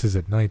voices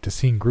at night to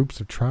seeing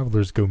groups of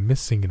travelers go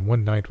missing in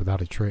one night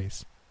without a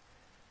trace.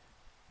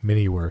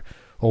 Many were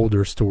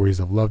older stories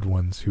of loved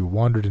ones who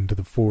wandered into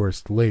the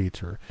forest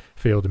late or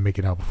failed to make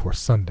it out before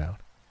sundown.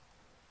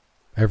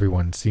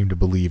 Everyone seemed to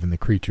believe in the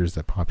creatures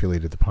that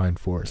populated the pine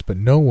forest, but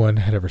no one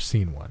had ever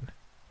seen one.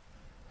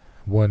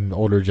 One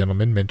older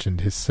gentleman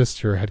mentioned his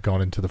sister had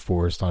gone into the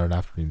forest on an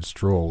afternoon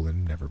stroll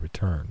and never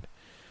returned.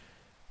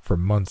 For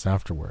months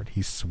afterward,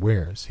 he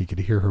swears he could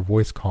hear her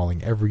voice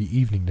calling every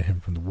evening to him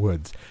from the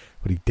woods,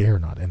 but he dare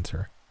not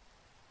enter.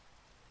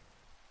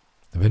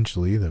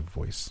 Eventually, the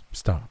voice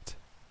stopped.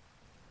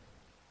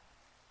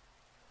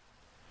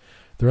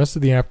 The rest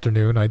of the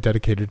afternoon I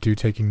dedicated to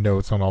taking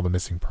notes on all the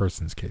missing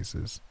persons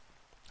cases.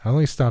 I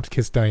only stopped to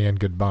kiss Diane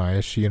goodbye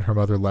as she and her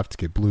mother left to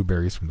get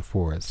blueberries from the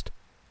forest.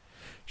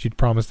 She'd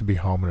promised to be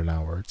home in an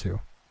hour or two.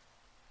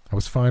 I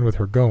was fine with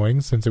her going,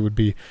 since it would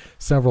be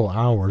several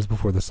hours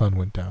before the sun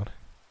went down.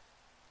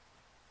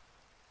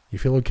 "You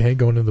feel okay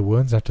going into the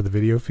woods after the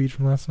video feed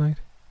from last night?"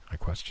 I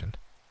questioned.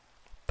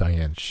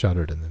 Diane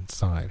shuddered and then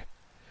sighed.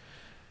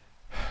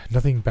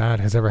 "Nothing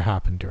bad has ever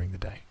happened during the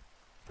day.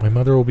 My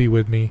mother will be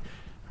with me.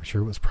 I'm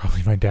sure it was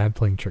probably my dad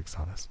playing tricks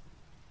on us.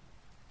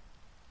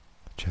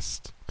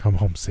 Just come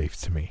home safe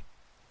to me."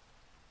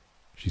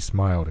 She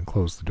smiled and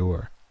closed the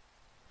door.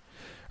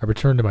 I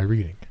returned to my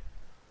reading.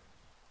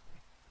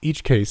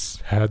 Each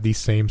case had the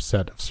same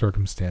set of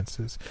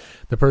circumstances.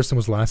 The person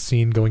was last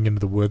seen going into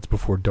the woods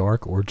before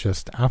dark or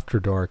just after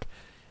dark,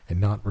 and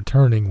not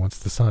returning once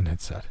the sun had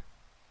set.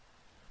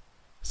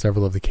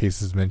 Several of the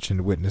cases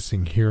mentioned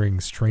witnessing hearing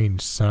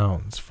strange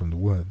sounds from the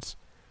woods.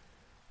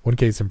 One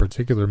case in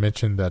particular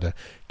mentioned that a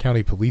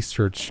county police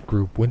search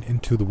group went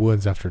into the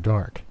woods after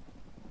dark,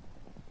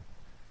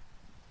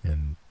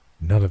 and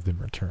none of them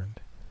returned.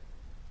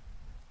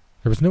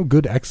 There was no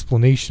good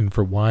explanation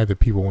for why the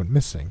people went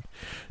missing.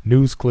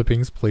 News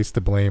clippings placed the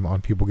blame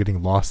on people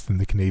getting lost in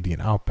the Canadian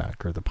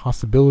outback, or the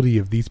possibility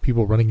of these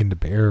people running into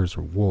bears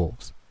or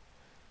wolves.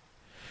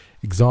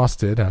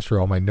 Exhausted after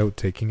all my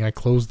note-taking, I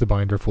closed the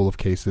binder full of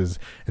cases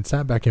and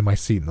sat back in my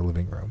seat in the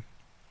living room.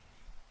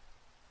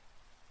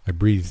 I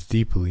breathed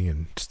deeply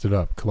and stood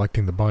up,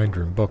 collecting the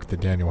binder and book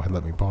that Daniel had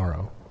let me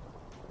borrow.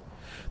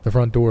 The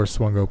front door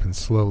swung open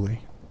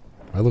slowly.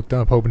 I looked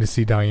up, hoping to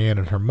see Diane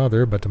and her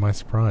mother, but to my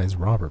surprise,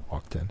 Robert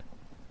walked in.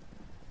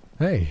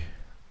 "Hey,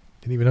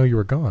 didn't even know you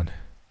were gone,"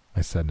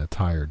 I said in a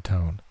tired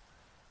tone.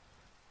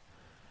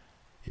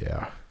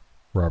 "Yeah,"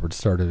 Robert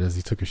started as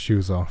he took his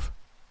shoes off.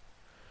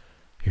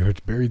 "You were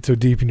buried so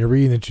deep in your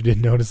reading that you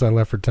didn't notice I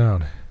left for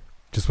town.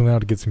 Just went out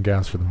to get some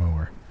gas for the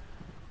mower.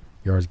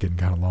 Yard's getting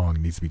kind of long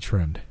and needs to be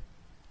trimmed."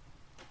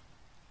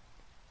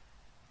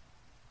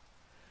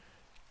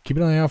 "Keep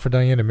an eye out for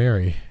Diane and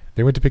Mary.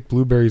 They went to pick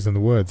blueberries in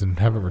the woods and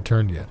haven't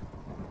returned yet."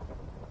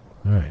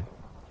 "All right.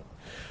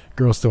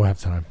 Girls still have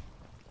time.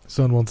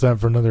 Sun won't set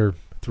for another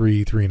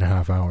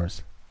 3.5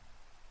 hours.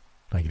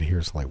 I could hear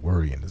a slight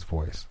worry in his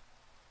voice.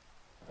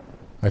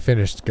 I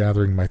finished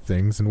gathering my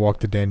things and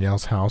walked to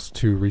Danielle's house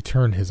to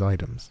return his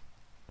items.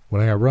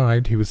 When I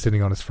arrived, he was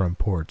sitting on his front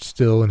porch,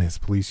 still in his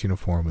police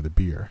uniform with a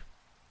beer.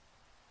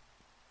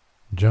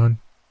 "John,"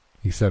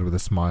 he said with a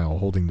smile,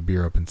 holding the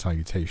beer up in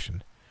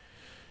salutation,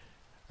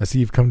 "I see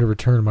you've come to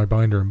return my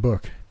binder and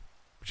book.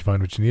 Did you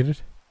find what you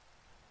needed?"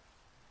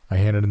 I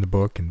handed him the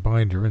book and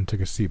binder and took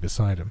a seat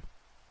beside him.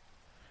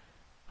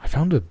 "I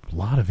found a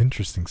lot of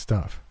interesting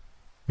stuff.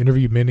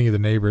 Interviewed many of the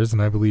neighbors, and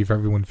I believe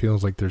everyone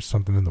feels like there's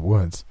something in the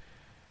woods.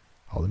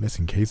 All the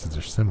missing cases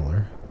are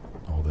similar.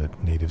 All the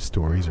native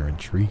stories are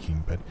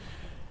intriguing, but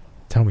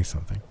tell me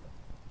something.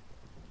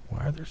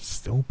 Why are there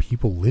still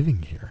people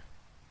living here?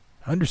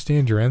 I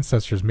understand your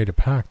ancestors made a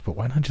pact, but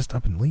why not just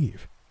up and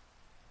leave?"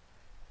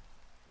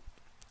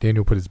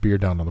 Daniel put his beer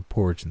down on the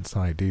porch and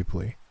sighed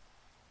deeply.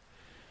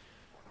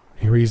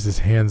 He raised his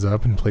hands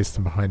up and placed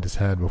them behind his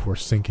head before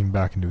sinking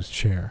back into his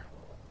chair.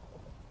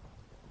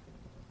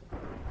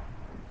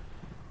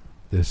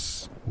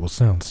 "This will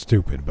sound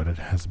stupid, but it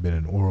has been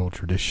an oral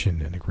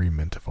tradition and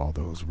agreement of all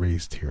those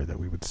raised here that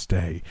we would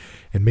stay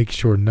and make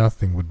sure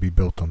nothing would be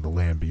built on the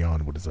land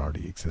beyond what has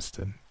already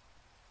existed.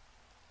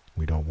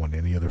 We don't want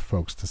any other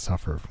folks to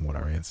suffer from what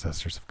our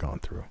ancestors have gone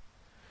through.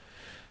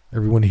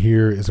 Everyone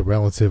here is a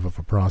relative of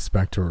a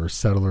prospector or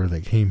settler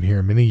that came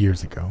here many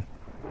years ago.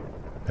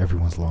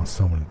 Everyone's lost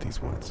someone in these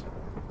woods.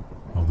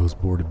 All those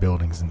boarded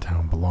buildings in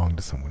town belong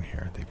to someone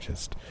here. They've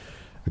just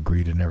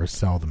agreed to never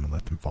sell them and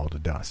let them fall to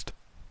dust.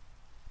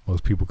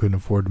 Most people couldn't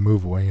afford to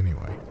move away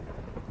anyway.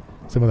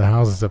 Some of the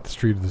houses up the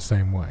street are the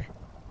same way.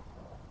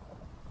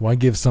 Why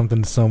give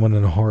something to someone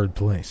in a horrid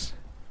place?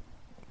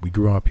 We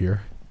grew up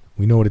here.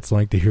 We know what it's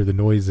like to hear the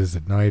noises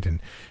at night and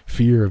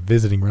fear of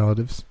visiting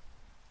relatives.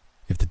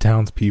 If the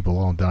townspeople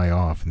all die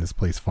off and this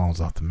place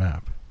falls off the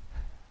map,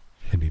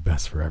 it'd be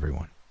best for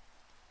everyone."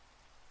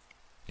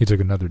 He took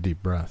another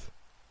deep breath.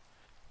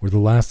 "We're the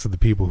last of the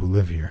people who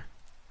live here.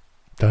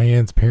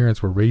 Diane's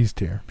parents were raised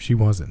here. She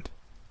wasn't.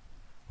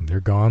 When they're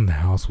gone, the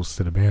house will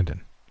sit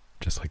abandoned,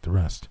 just like the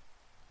rest."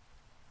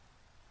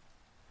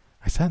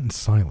 I sat in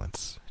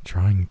silence,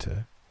 trying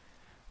to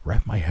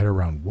wrap my head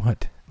around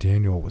what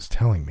Daniel was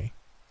telling me.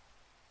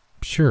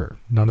 Sure,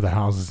 none of the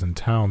houses in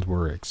towns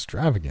were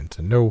extravagant,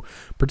 and no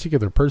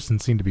particular person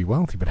seemed to be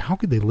wealthy, but how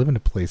could they live in a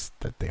place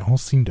that they all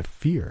seemed to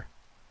fear?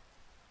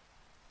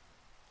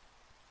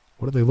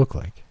 "What do they look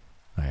like?"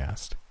 I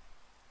asked.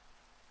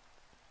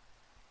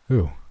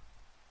 "Who?"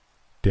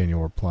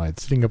 Daniel replied,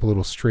 sitting up a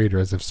little straighter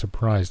as if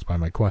surprised by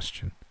my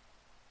question.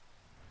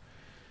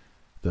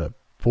 The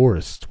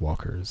forest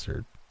walkers,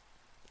 or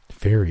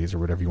fairies, or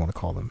whatever you want to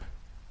call them.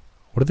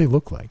 What do they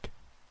look like?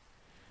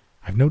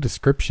 I have no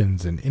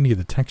descriptions in any of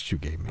the text you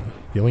gave me.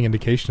 The only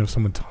indication of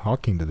someone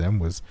talking to them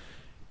was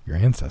your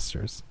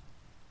ancestors.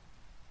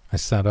 I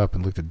sat up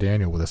and looked at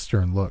Daniel with a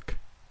stern look.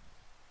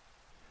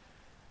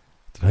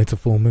 Tonight's a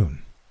full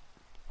moon.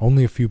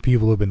 Only a few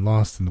people have been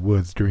lost in the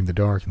woods during the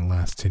dark in the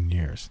last 10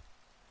 years.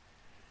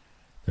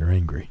 They're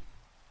angry.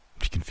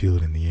 You can feel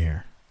it in the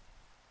air.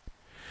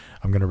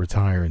 I'm going to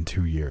retire in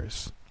 2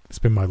 years. It's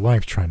been my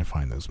life trying to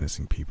find those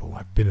missing people.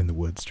 I've been in the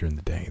woods during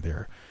the day.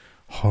 They're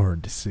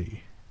hard to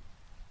see.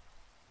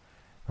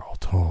 They're all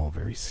tall,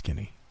 very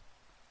skinny.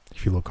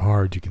 If you look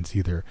hard, you can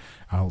see their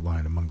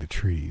outline among the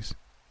trees.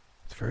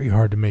 It's very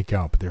hard to make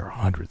out, but there are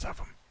hundreds of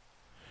them.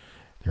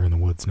 They're in the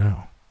woods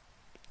now.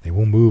 They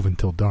won't move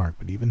until dark,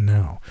 but even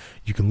now,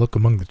 you can look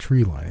among the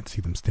tree line and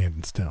see them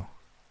standing still.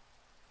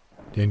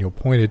 Daniel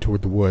pointed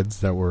toward the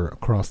woods that were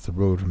across the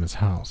road from his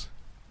house.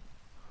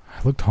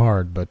 I looked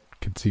hard, but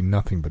could see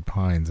nothing but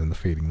pines in the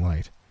fading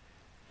light.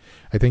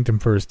 I thanked him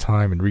for his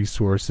time and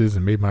resources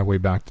and made my way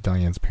back to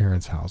Diane's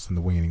parents' house in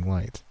the waning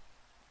light.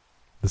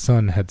 The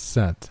sun had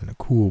set, and a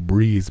cool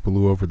breeze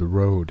blew over the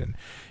road and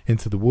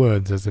into the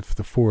woods as if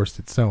the forest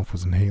itself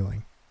was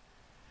inhaling.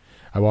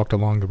 I walked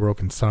along the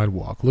broken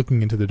sidewalk,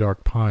 looking into the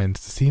dark pines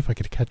to see if I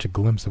could catch a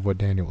glimpse of what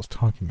Daniel was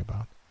talking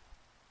about.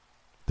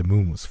 The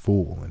moon was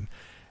full and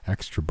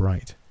extra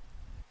bright.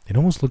 It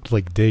almost looked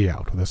like day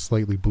out with a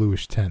slightly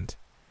bluish tint.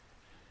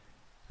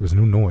 There was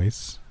no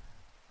noise,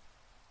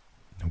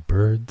 no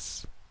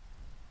birds,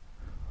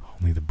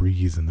 only the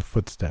breeze and the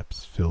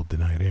footsteps filled the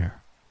night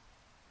air.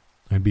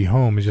 I'd be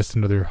home in just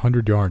another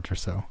 100 yards or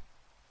so.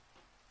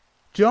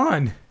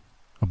 John!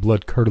 A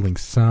blood-curdling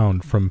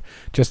sound from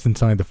just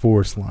inside the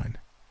forest line.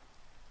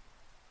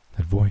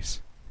 That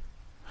voice.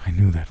 I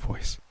knew that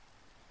voice.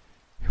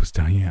 It was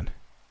Diane.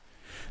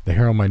 The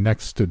hair on my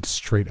neck stood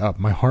straight up.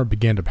 My heart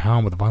began to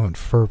pound with violent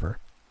fervor.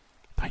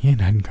 Diane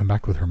hadn't come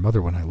back with her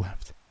mother when I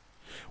left.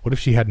 What if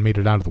she hadn't made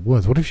it out of the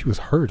woods? What if she was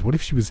hurt? What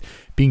if she was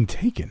being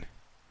taken?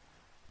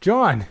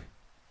 John!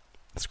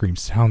 The scream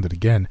sounded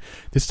again.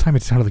 This time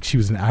it sounded like she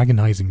was in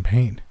agonizing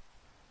pain.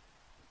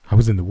 I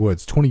was in the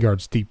woods, 20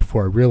 yards deep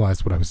before I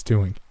realized what I was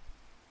doing.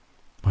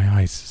 My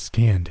eyes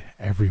scanned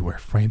everywhere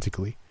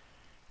frantically.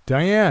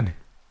 Diane!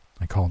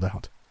 I called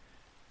out.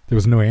 There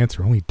was no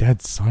answer, only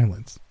dead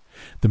silence.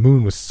 The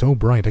moon was so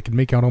bright I could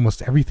make out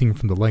almost everything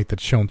from the light that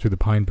shone through the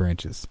pine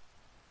branches.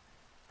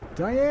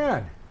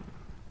 Diane!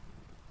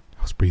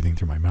 I was breathing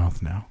through my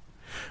mouth now.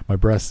 My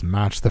breaths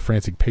matched the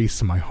frantic pace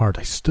of my heart.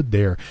 I stood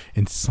there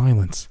in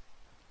silence.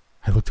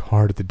 I looked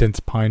hard at the dense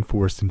pine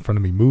forest in front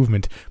of me.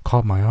 Movement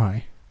caught my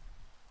eye.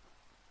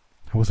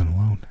 I wasn't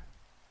alone.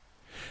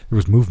 There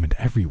was movement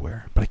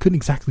everywhere, but I couldn't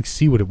exactly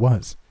see what it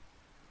was.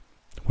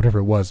 Whatever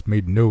it was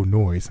made no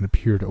noise and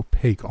appeared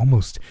opaque,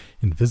 almost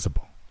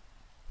invisible.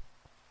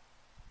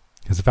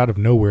 As if out of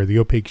nowhere, the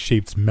opaque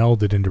shapes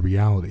melded into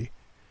reality.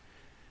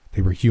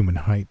 They were human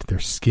height, their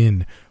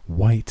skin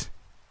white.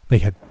 They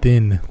had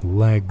thin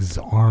legs,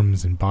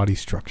 arms, and body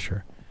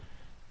structure.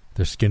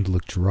 Their skin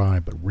looked dry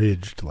but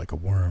ridged like a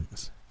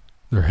worm's.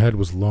 Their head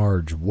was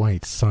large,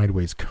 white,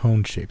 sideways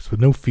cone shapes with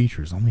no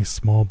features, only a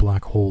small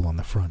black hole on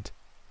the front.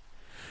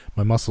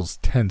 My muscles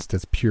tensed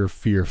as pure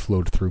fear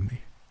flowed through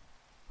me.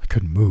 I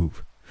couldn't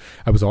move.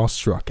 I was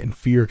awestruck and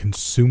fear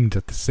consumed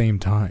at the same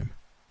time.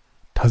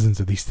 Dozens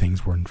of these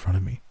things were in front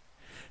of me.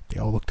 They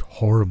all looked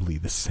horribly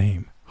the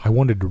same. I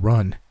wanted to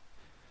run,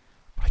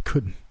 but I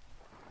couldn't.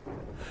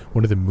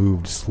 One of them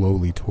moved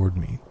slowly toward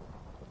me.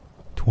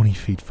 20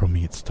 feet from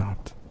me it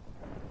stopped.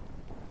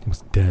 It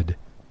was dead,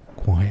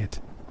 quiet.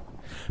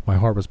 My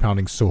heart was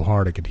pounding so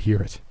hard I could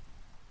hear it.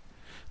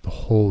 The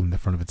hole in the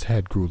front of its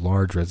head grew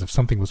larger as if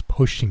something was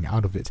pushing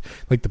out of it,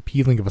 like the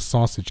peeling of a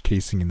sausage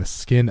casing, and the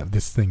skin of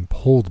this thing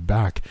pulled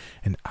back,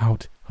 and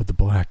out of the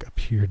black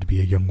appeared to be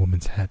a young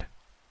woman's head.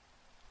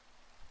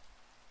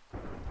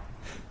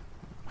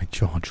 My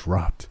jaw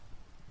dropped.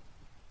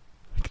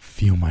 I could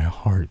feel my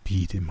heart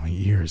beat in my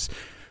ears.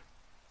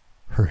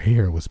 Her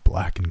hair was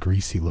black and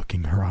greasy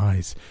looking, her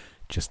eyes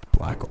just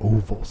black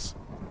ovals.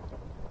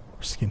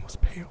 Her skin was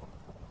pale.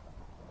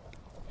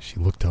 She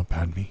looked up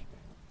at me.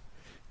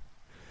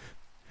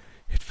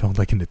 It felt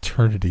like an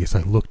eternity as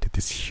I looked at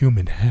this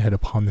human head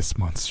upon this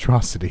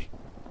monstrosity.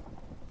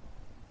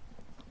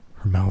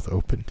 Her mouth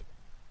opened.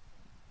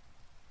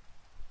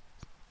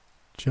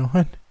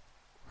 John?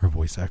 Her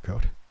voice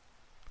echoed.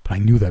 But I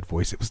knew that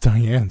voice. It was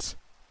Diane's.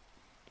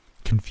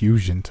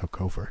 Confusion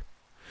took over.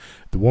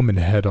 The woman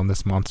head on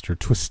this monster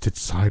twisted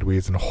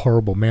sideways in a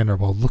horrible manner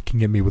while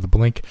looking at me with a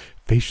blank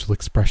facial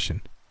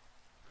expression.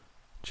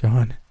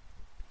 John.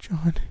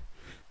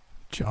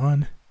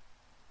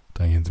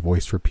 Diane's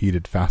voice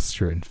repeated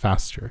faster and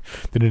faster.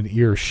 Then an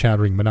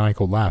ear-shattering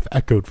maniacal laugh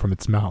echoed from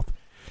its mouth.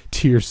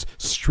 Tears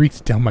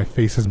streaked down my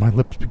face as my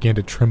lips began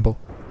to tremble.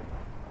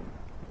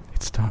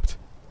 It stopped.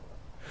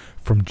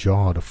 From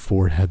jaw to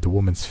forehead, the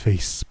woman's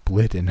face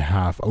split in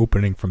half,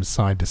 opening from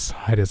side to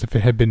side as if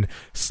it had been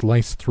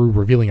sliced through,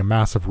 revealing a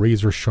mass of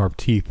razor-sharp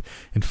teeth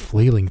and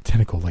flailing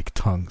tentacle-like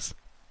tongues.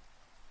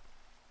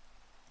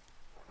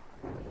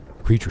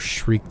 The creature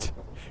shrieked.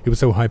 It was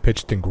so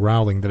high-pitched and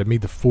growling that it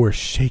made the forest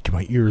shake and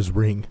my ears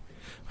ring.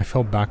 I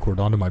fell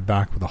backward onto my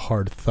back with a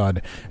hard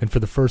thud, and for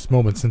the first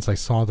moment since I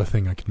saw the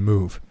thing, I could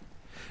move.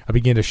 I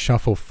began to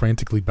shuffle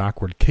frantically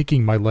backward,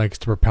 kicking my legs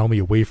to propel me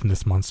away from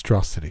this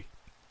monstrosity.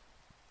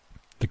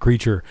 The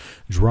creature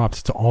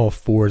dropped to all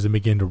fours and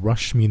began to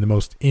rush me in the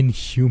most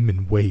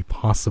inhuman way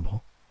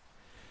possible.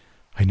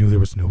 I knew there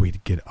was no way to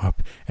get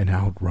up and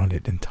outrun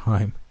it in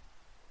time.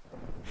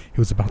 It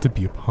was about to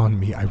be upon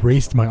me. I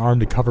raised my arm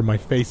to cover my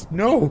face.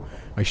 "No!"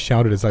 I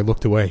shouted as I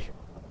looked away.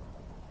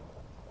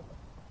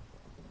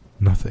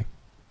 Nothing.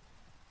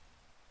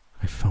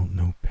 I felt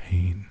no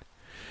pain.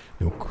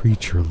 No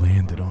creature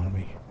landed on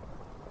me.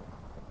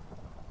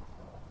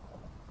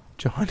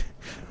 "John,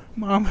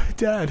 Mom,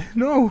 Dad,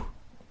 no!"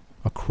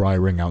 A cry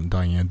rang out in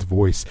Diane's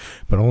voice,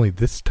 but only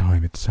this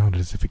time it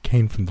sounded as if it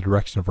came from the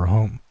direction of her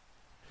home.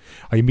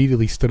 I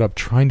immediately stood up,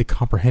 trying to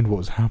comprehend what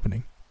was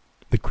happening.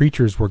 The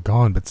creatures were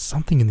gone, but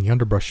something in the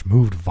underbrush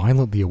moved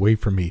violently away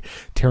from me,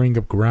 tearing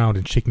up ground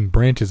and shaking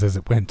branches as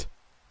it went.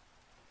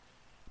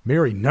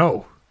 "Mary,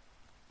 no!"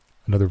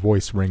 Another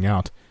voice rang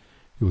out.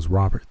 It was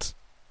Robert's.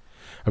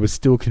 I was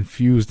still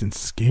confused and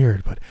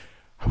scared, but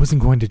I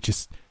wasn't going to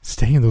just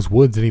stay in those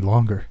woods any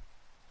longer.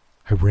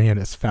 I ran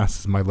as fast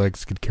as my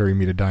legs could carry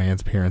me to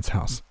Diane's parents'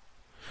 house.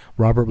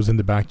 Robert was in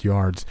the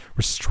backyards,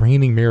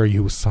 restraining Mary,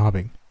 who was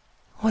sobbing.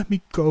 "Let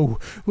me go!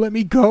 Let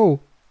me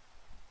go!"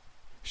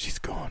 "She's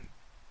gone.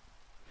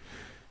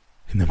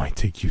 And they might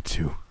take you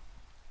too,"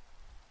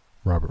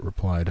 Robert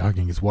replied,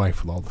 hugging his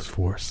wife with all his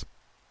force.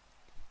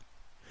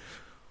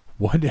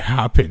 "What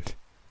happened?"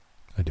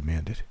 I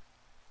demanded.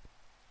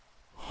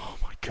 "Oh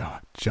my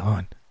God,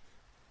 John,"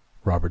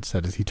 Robert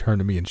said as he turned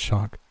to me in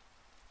shock.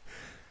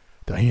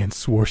 "Diane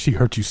swore she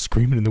heard you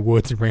screaming in the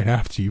woods and ran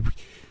after you.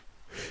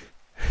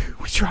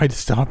 We tried to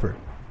stop her."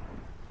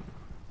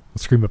 A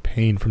scream of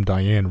pain from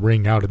Diane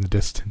rang out in the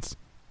distance.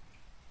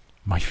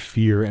 My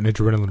fear and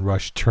adrenaline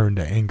rush turned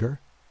to anger.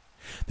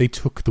 They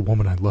took the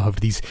woman I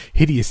loved. These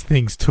hideous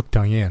things took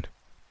Diane.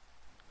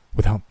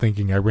 Without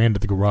thinking, I ran to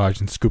the garage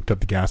and scooped up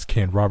the gas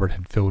can Robert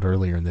had filled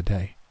earlier in the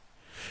day.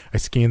 I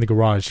scanned the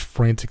garage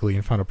frantically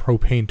and found a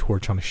propane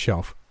torch on a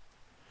shelf.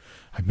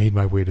 I made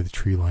my way to the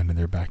tree line in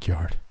their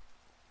backyard.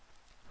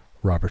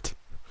 "Robert,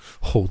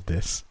 hold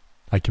this,"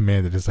 I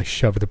commanded as I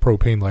shoved the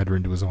propane lighter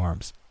into his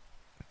arms.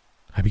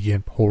 I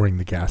began pouring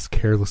the gas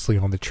carelessly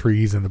on the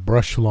trees and the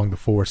brush along the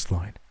forest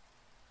line.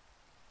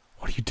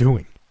 "What are you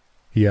doing?"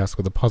 he asked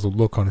with a puzzled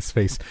look on his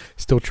face,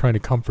 still trying to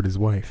comfort his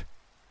wife.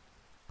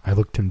 I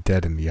looked him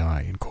dead in the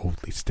eye and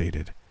coldly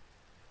stated,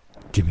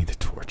 "Give me the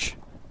torch.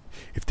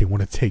 If they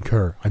want to take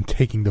her, I'm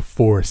taking the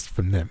forest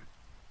from them."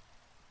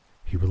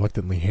 He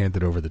reluctantly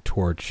handed over the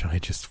torch I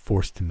had just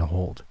forced him to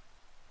hold.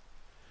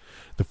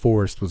 The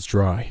forest was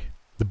dry.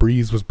 The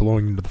breeze was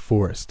blowing into the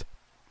forest.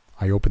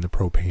 I opened the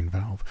propane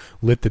valve,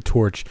 lit the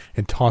torch,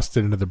 and tossed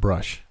it into the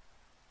brush.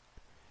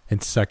 In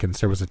seconds,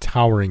 there was a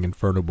towering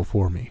inferno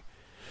before me.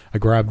 I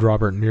grabbed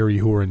Robert and Mary,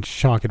 who were in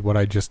shock at what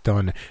I'd just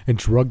done, and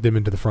dragged them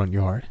into the front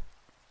yard.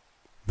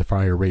 The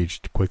fire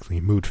raged quickly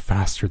and moved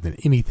faster than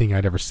anything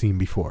I'd ever seen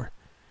before.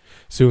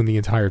 Soon the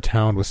entire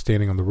town was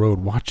standing on the road,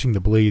 watching the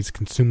blaze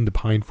consume the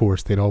pine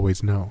forest they'd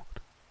always known.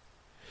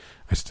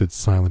 I stood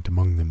silent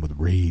among them with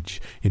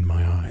rage in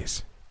my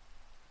eyes.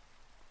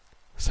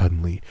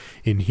 Suddenly,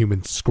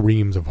 inhuman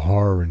screams of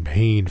horror and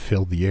pain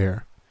filled the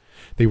air.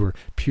 They were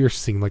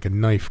piercing like a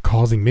knife,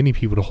 causing many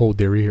people to hold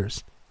their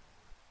ears.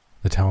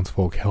 The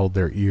townsfolk held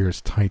their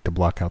ears tight to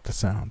block out the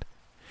sound.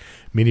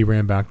 Many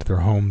ran back to their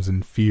homes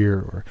in fear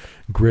or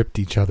gripped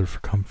each other for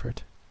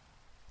comfort.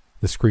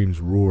 The screams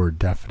roared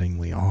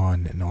deafeningly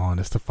on and on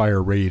as the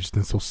fire raged,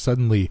 and so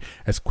suddenly,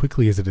 as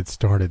quickly as it had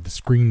started, the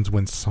screams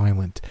went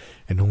silent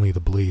and only the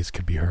blaze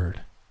could be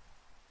heard.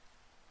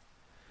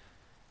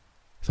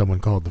 Someone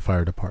called the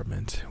fire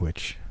department,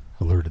 which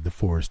alerted the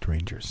forest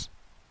rangers.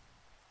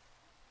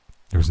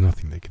 There was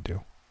nothing they could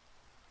do.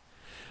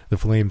 The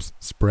flames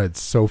spread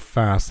so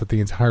fast that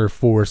the entire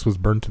forest was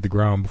burned to the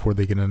ground before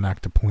they could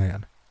enact a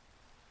plan.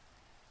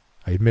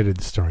 I admitted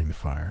to starting the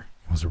fire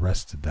and was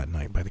arrested that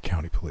night by the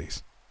county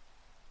police.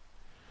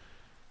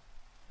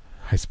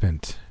 I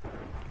spent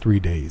 3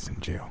 days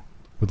in jail,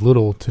 with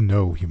little to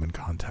no human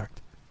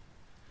contact.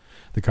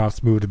 The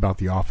cops moved about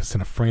the office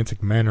in a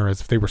frantic manner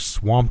as if they were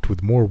swamped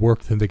with more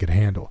work than they could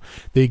handle.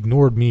 They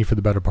ignored me for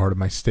the better part of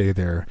my stay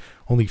there,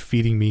 only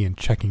feeding me and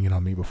checking in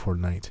on me before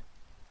night.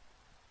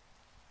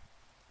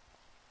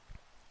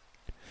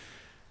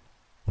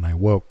 When I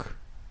woke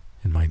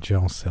in my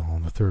jail cell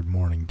on the third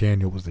morning,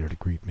 Daniel was there to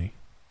greet me.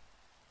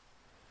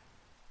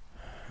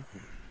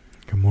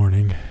 "Good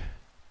morning,"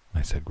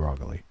 I said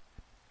groggily.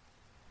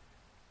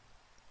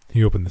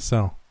 He opened the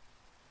cell.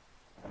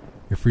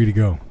 "You're free to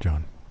go,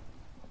 John."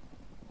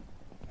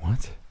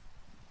 "What?"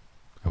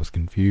 I was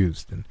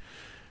confused and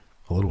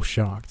a little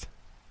shocked.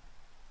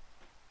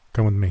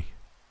 Come with me."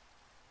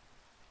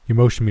 He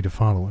motioned me to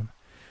follow him.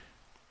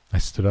 I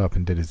stood up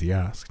and did as he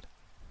asked.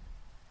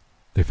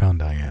 They found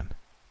Diane.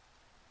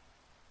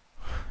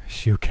 "Is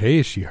she okay?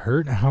 Is she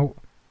hurt? How?"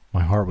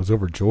 My heart was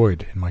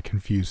overjoyed in my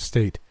confused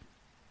state.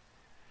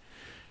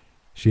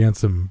 "She had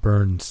some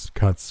burns,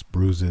 cuts,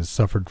 bruises,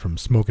 suffered from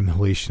smoke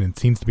inhalation, and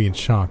seems to be in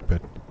shock,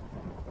 but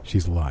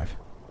she's alive.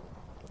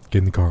 Get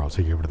in the car, I'll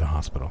take you over to the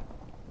hospital.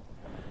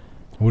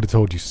 I would have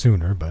told you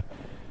sooner, but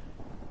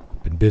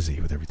I've been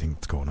busy with everything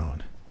that's going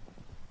on."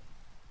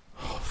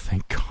 "Oh,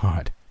 thank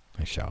God,"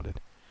 I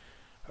shouted.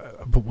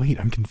 But wait,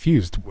 I'm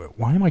confused.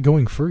 Why am I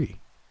going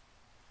free?"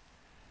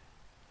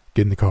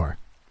 "Get in the car.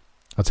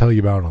 I'll tell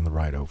you about it on the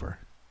ride over."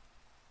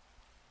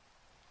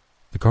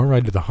 The car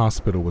ride to the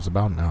hospital was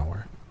about an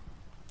hour.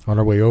 On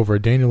our way over,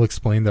 Daniel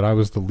explained that I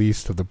was the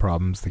least of the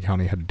problems the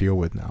county had to deal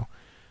with now.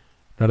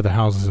 None of the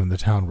houses in the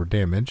town were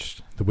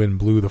damaged. The wind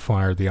blew the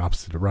fire the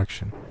opposite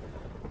direction.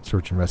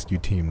 Search and rescue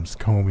teams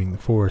combing the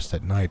forest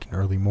at night and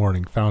early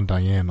morning found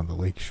Diane on the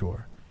lake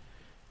shore.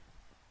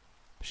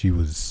 She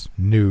was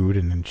nude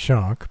and in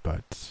shock,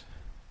 but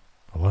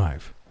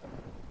alive.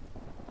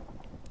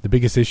 The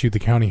biggest issue the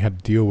county had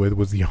to deal with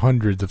was the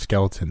hundreds of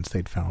skeletons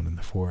they'd found in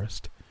the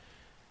forest.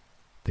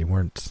 They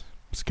weren't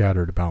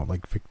scattered about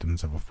like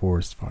victims of a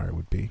forest fire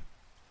would be.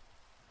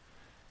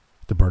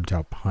 The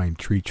burnt-out pine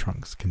tree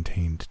trunks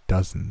contained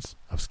dozens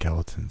of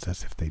skeletons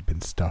as if they'd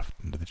been stuffed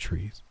into the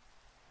trees.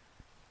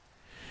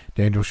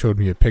 Daniel showed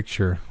me a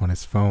picture on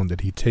his phone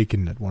that he'd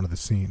taken at one of the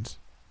scenes.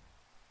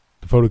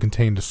 The photo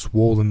contained a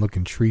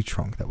swollen-looking tree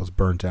trunk that was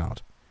burnt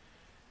out.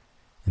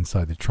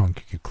 Inside the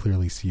trunk, you could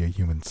clearly see a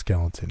human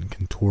skeleton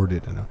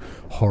contorted in a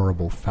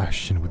horrible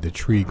fashion with the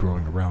tree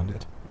growing around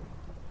it.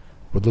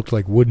 What looked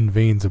like wooden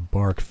veins of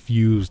bark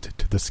fused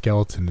to the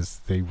skeleton as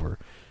they were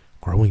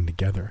growing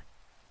together.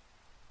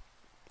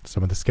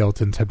 Some of the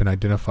skeletons had been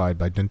identified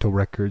by dental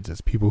records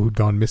as people who'd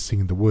gone missing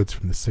in the woods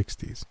from the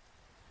 60s.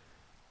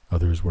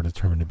 Others were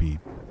determined to be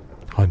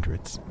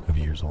hundreds of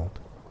years old.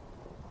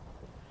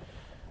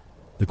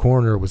 The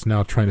coroner was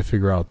now trying to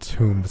figure out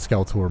whom the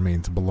skeletal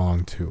remains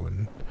belonged to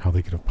and how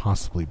they could have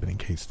possibly been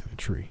encased in a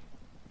tree.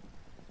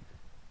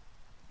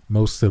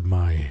 "Most of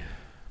my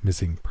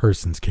missing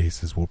persons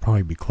cases will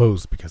probably be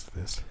closed because of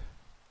this,"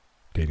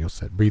 Daniel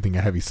said, breathing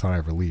a heavy sigh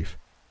of relief.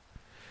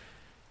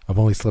 "I've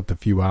only slept a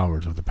few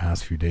hours over the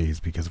past few days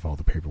because of all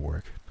the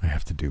paperwork I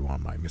have to do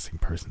on my missing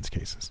persons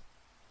cases."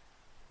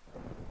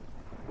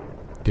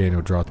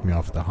 Daniel dropped me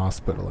off at the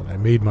hospital, and I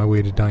made my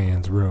way to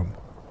Diane's room.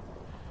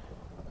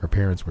 Her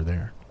parents were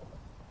there.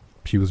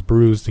 She was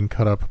bruised and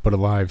cut up, but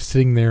alive,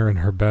 sitting there in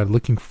her bed,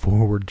 looking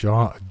forward,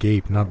 jaw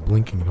agape, not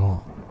blinking at all.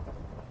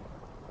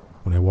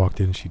 When I walked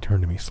in, she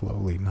turned to me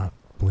slowly, not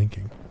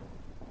blinking.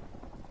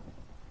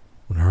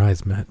 When our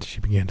eyes met, she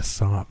began to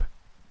sob.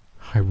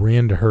 I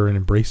ran to her and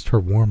embraced her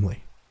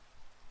warmly.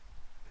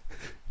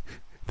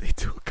 "They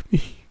took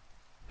me,"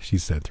 she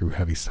said through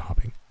heavy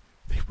sobbing.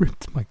 "They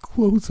ripped my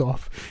clothes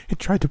off and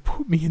tried to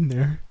put me in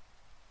there."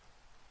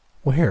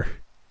 "Where?"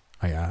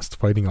 I asked,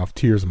 fighting off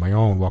tears of my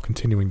own while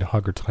continuing to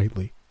hug her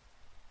tightly.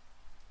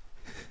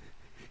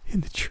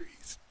 "In the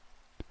trees.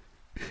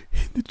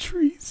 In the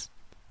trees,"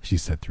 she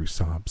said through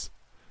sobs.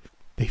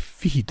 "They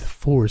feed the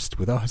forest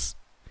with us.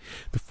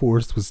 The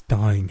forest was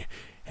dying,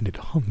 and it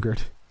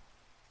hungered."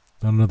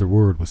 Not another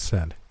word was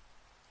said.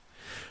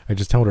 I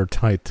just held her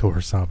tight till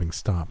her sobbing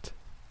stopped.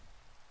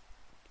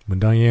 When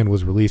Diane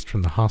was released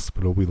from the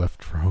hospital, we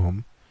left for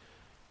home.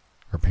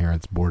 Her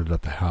parents boarded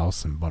up the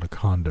house and bought a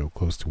condo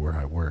close to where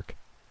I work.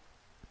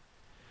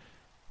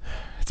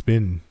 It's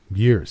been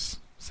years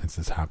since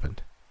this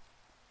happened.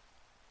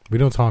 We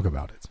don't talk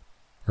about it.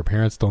 Her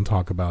parents don't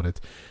talk about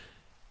it,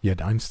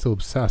 yet I'm still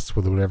obsessed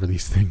with whatever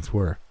these things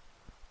were.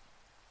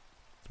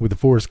 With the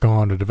forest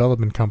gone, a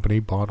development company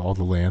bought all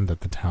the land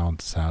that the town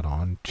sat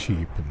on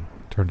cheap and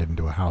turned it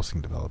into a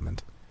housing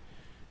development.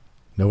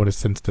 No one has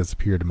since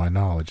disappeared to my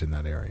knowledge in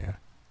that area.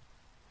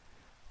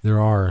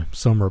 There are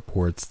some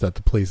reports that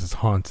the place is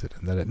haunted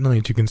and that at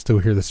night you can still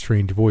hear the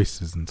strange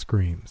voices and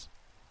screams.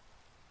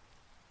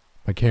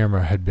 My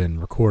camera had been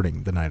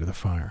recording the night of the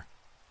fire.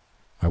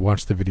 I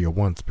watched the video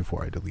once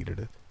before I deleted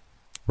it.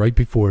 Right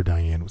before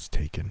Diane was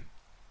taken,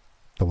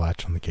 the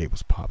latch on the gate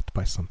was popped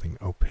by something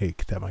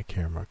opaque that my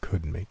camera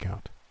couldn't make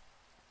out.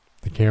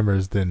 The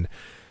cameras then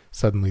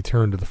suddenly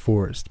turned to the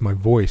forest. My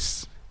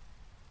voice,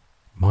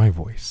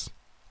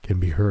 can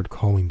be heard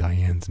calling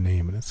Diane's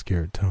name in a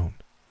scared tone.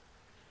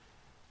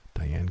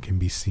 Diane can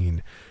be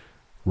seen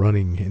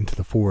running into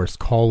the forest,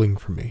 calling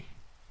for me.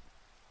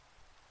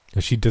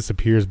 As she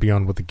disappears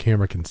beyond what the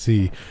camera can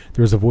see,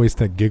 there is a voice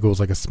that giggles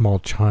like a small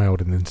child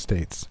and then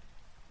states,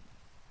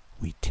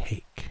 "We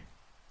take,"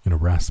 in a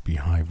raspy,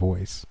 high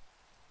voice.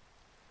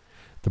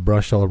 The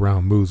brush all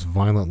around moves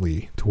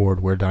violently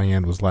toward where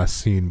Diane was last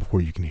seen before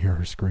you can hear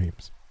her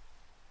screams.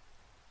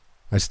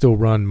 I still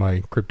run my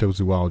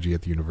cryptozoology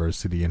at the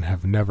university and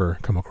have never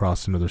come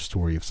across another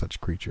story of such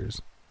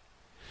creatures.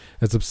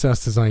 As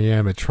obsessed as I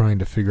am at trying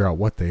to figure out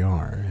what they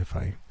are, if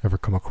I ever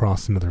come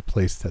across another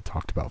place that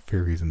talked about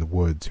fairies in the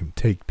woods who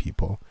take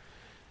people,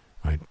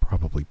 I'd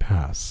probably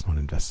pass on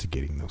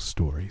investigating those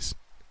stories.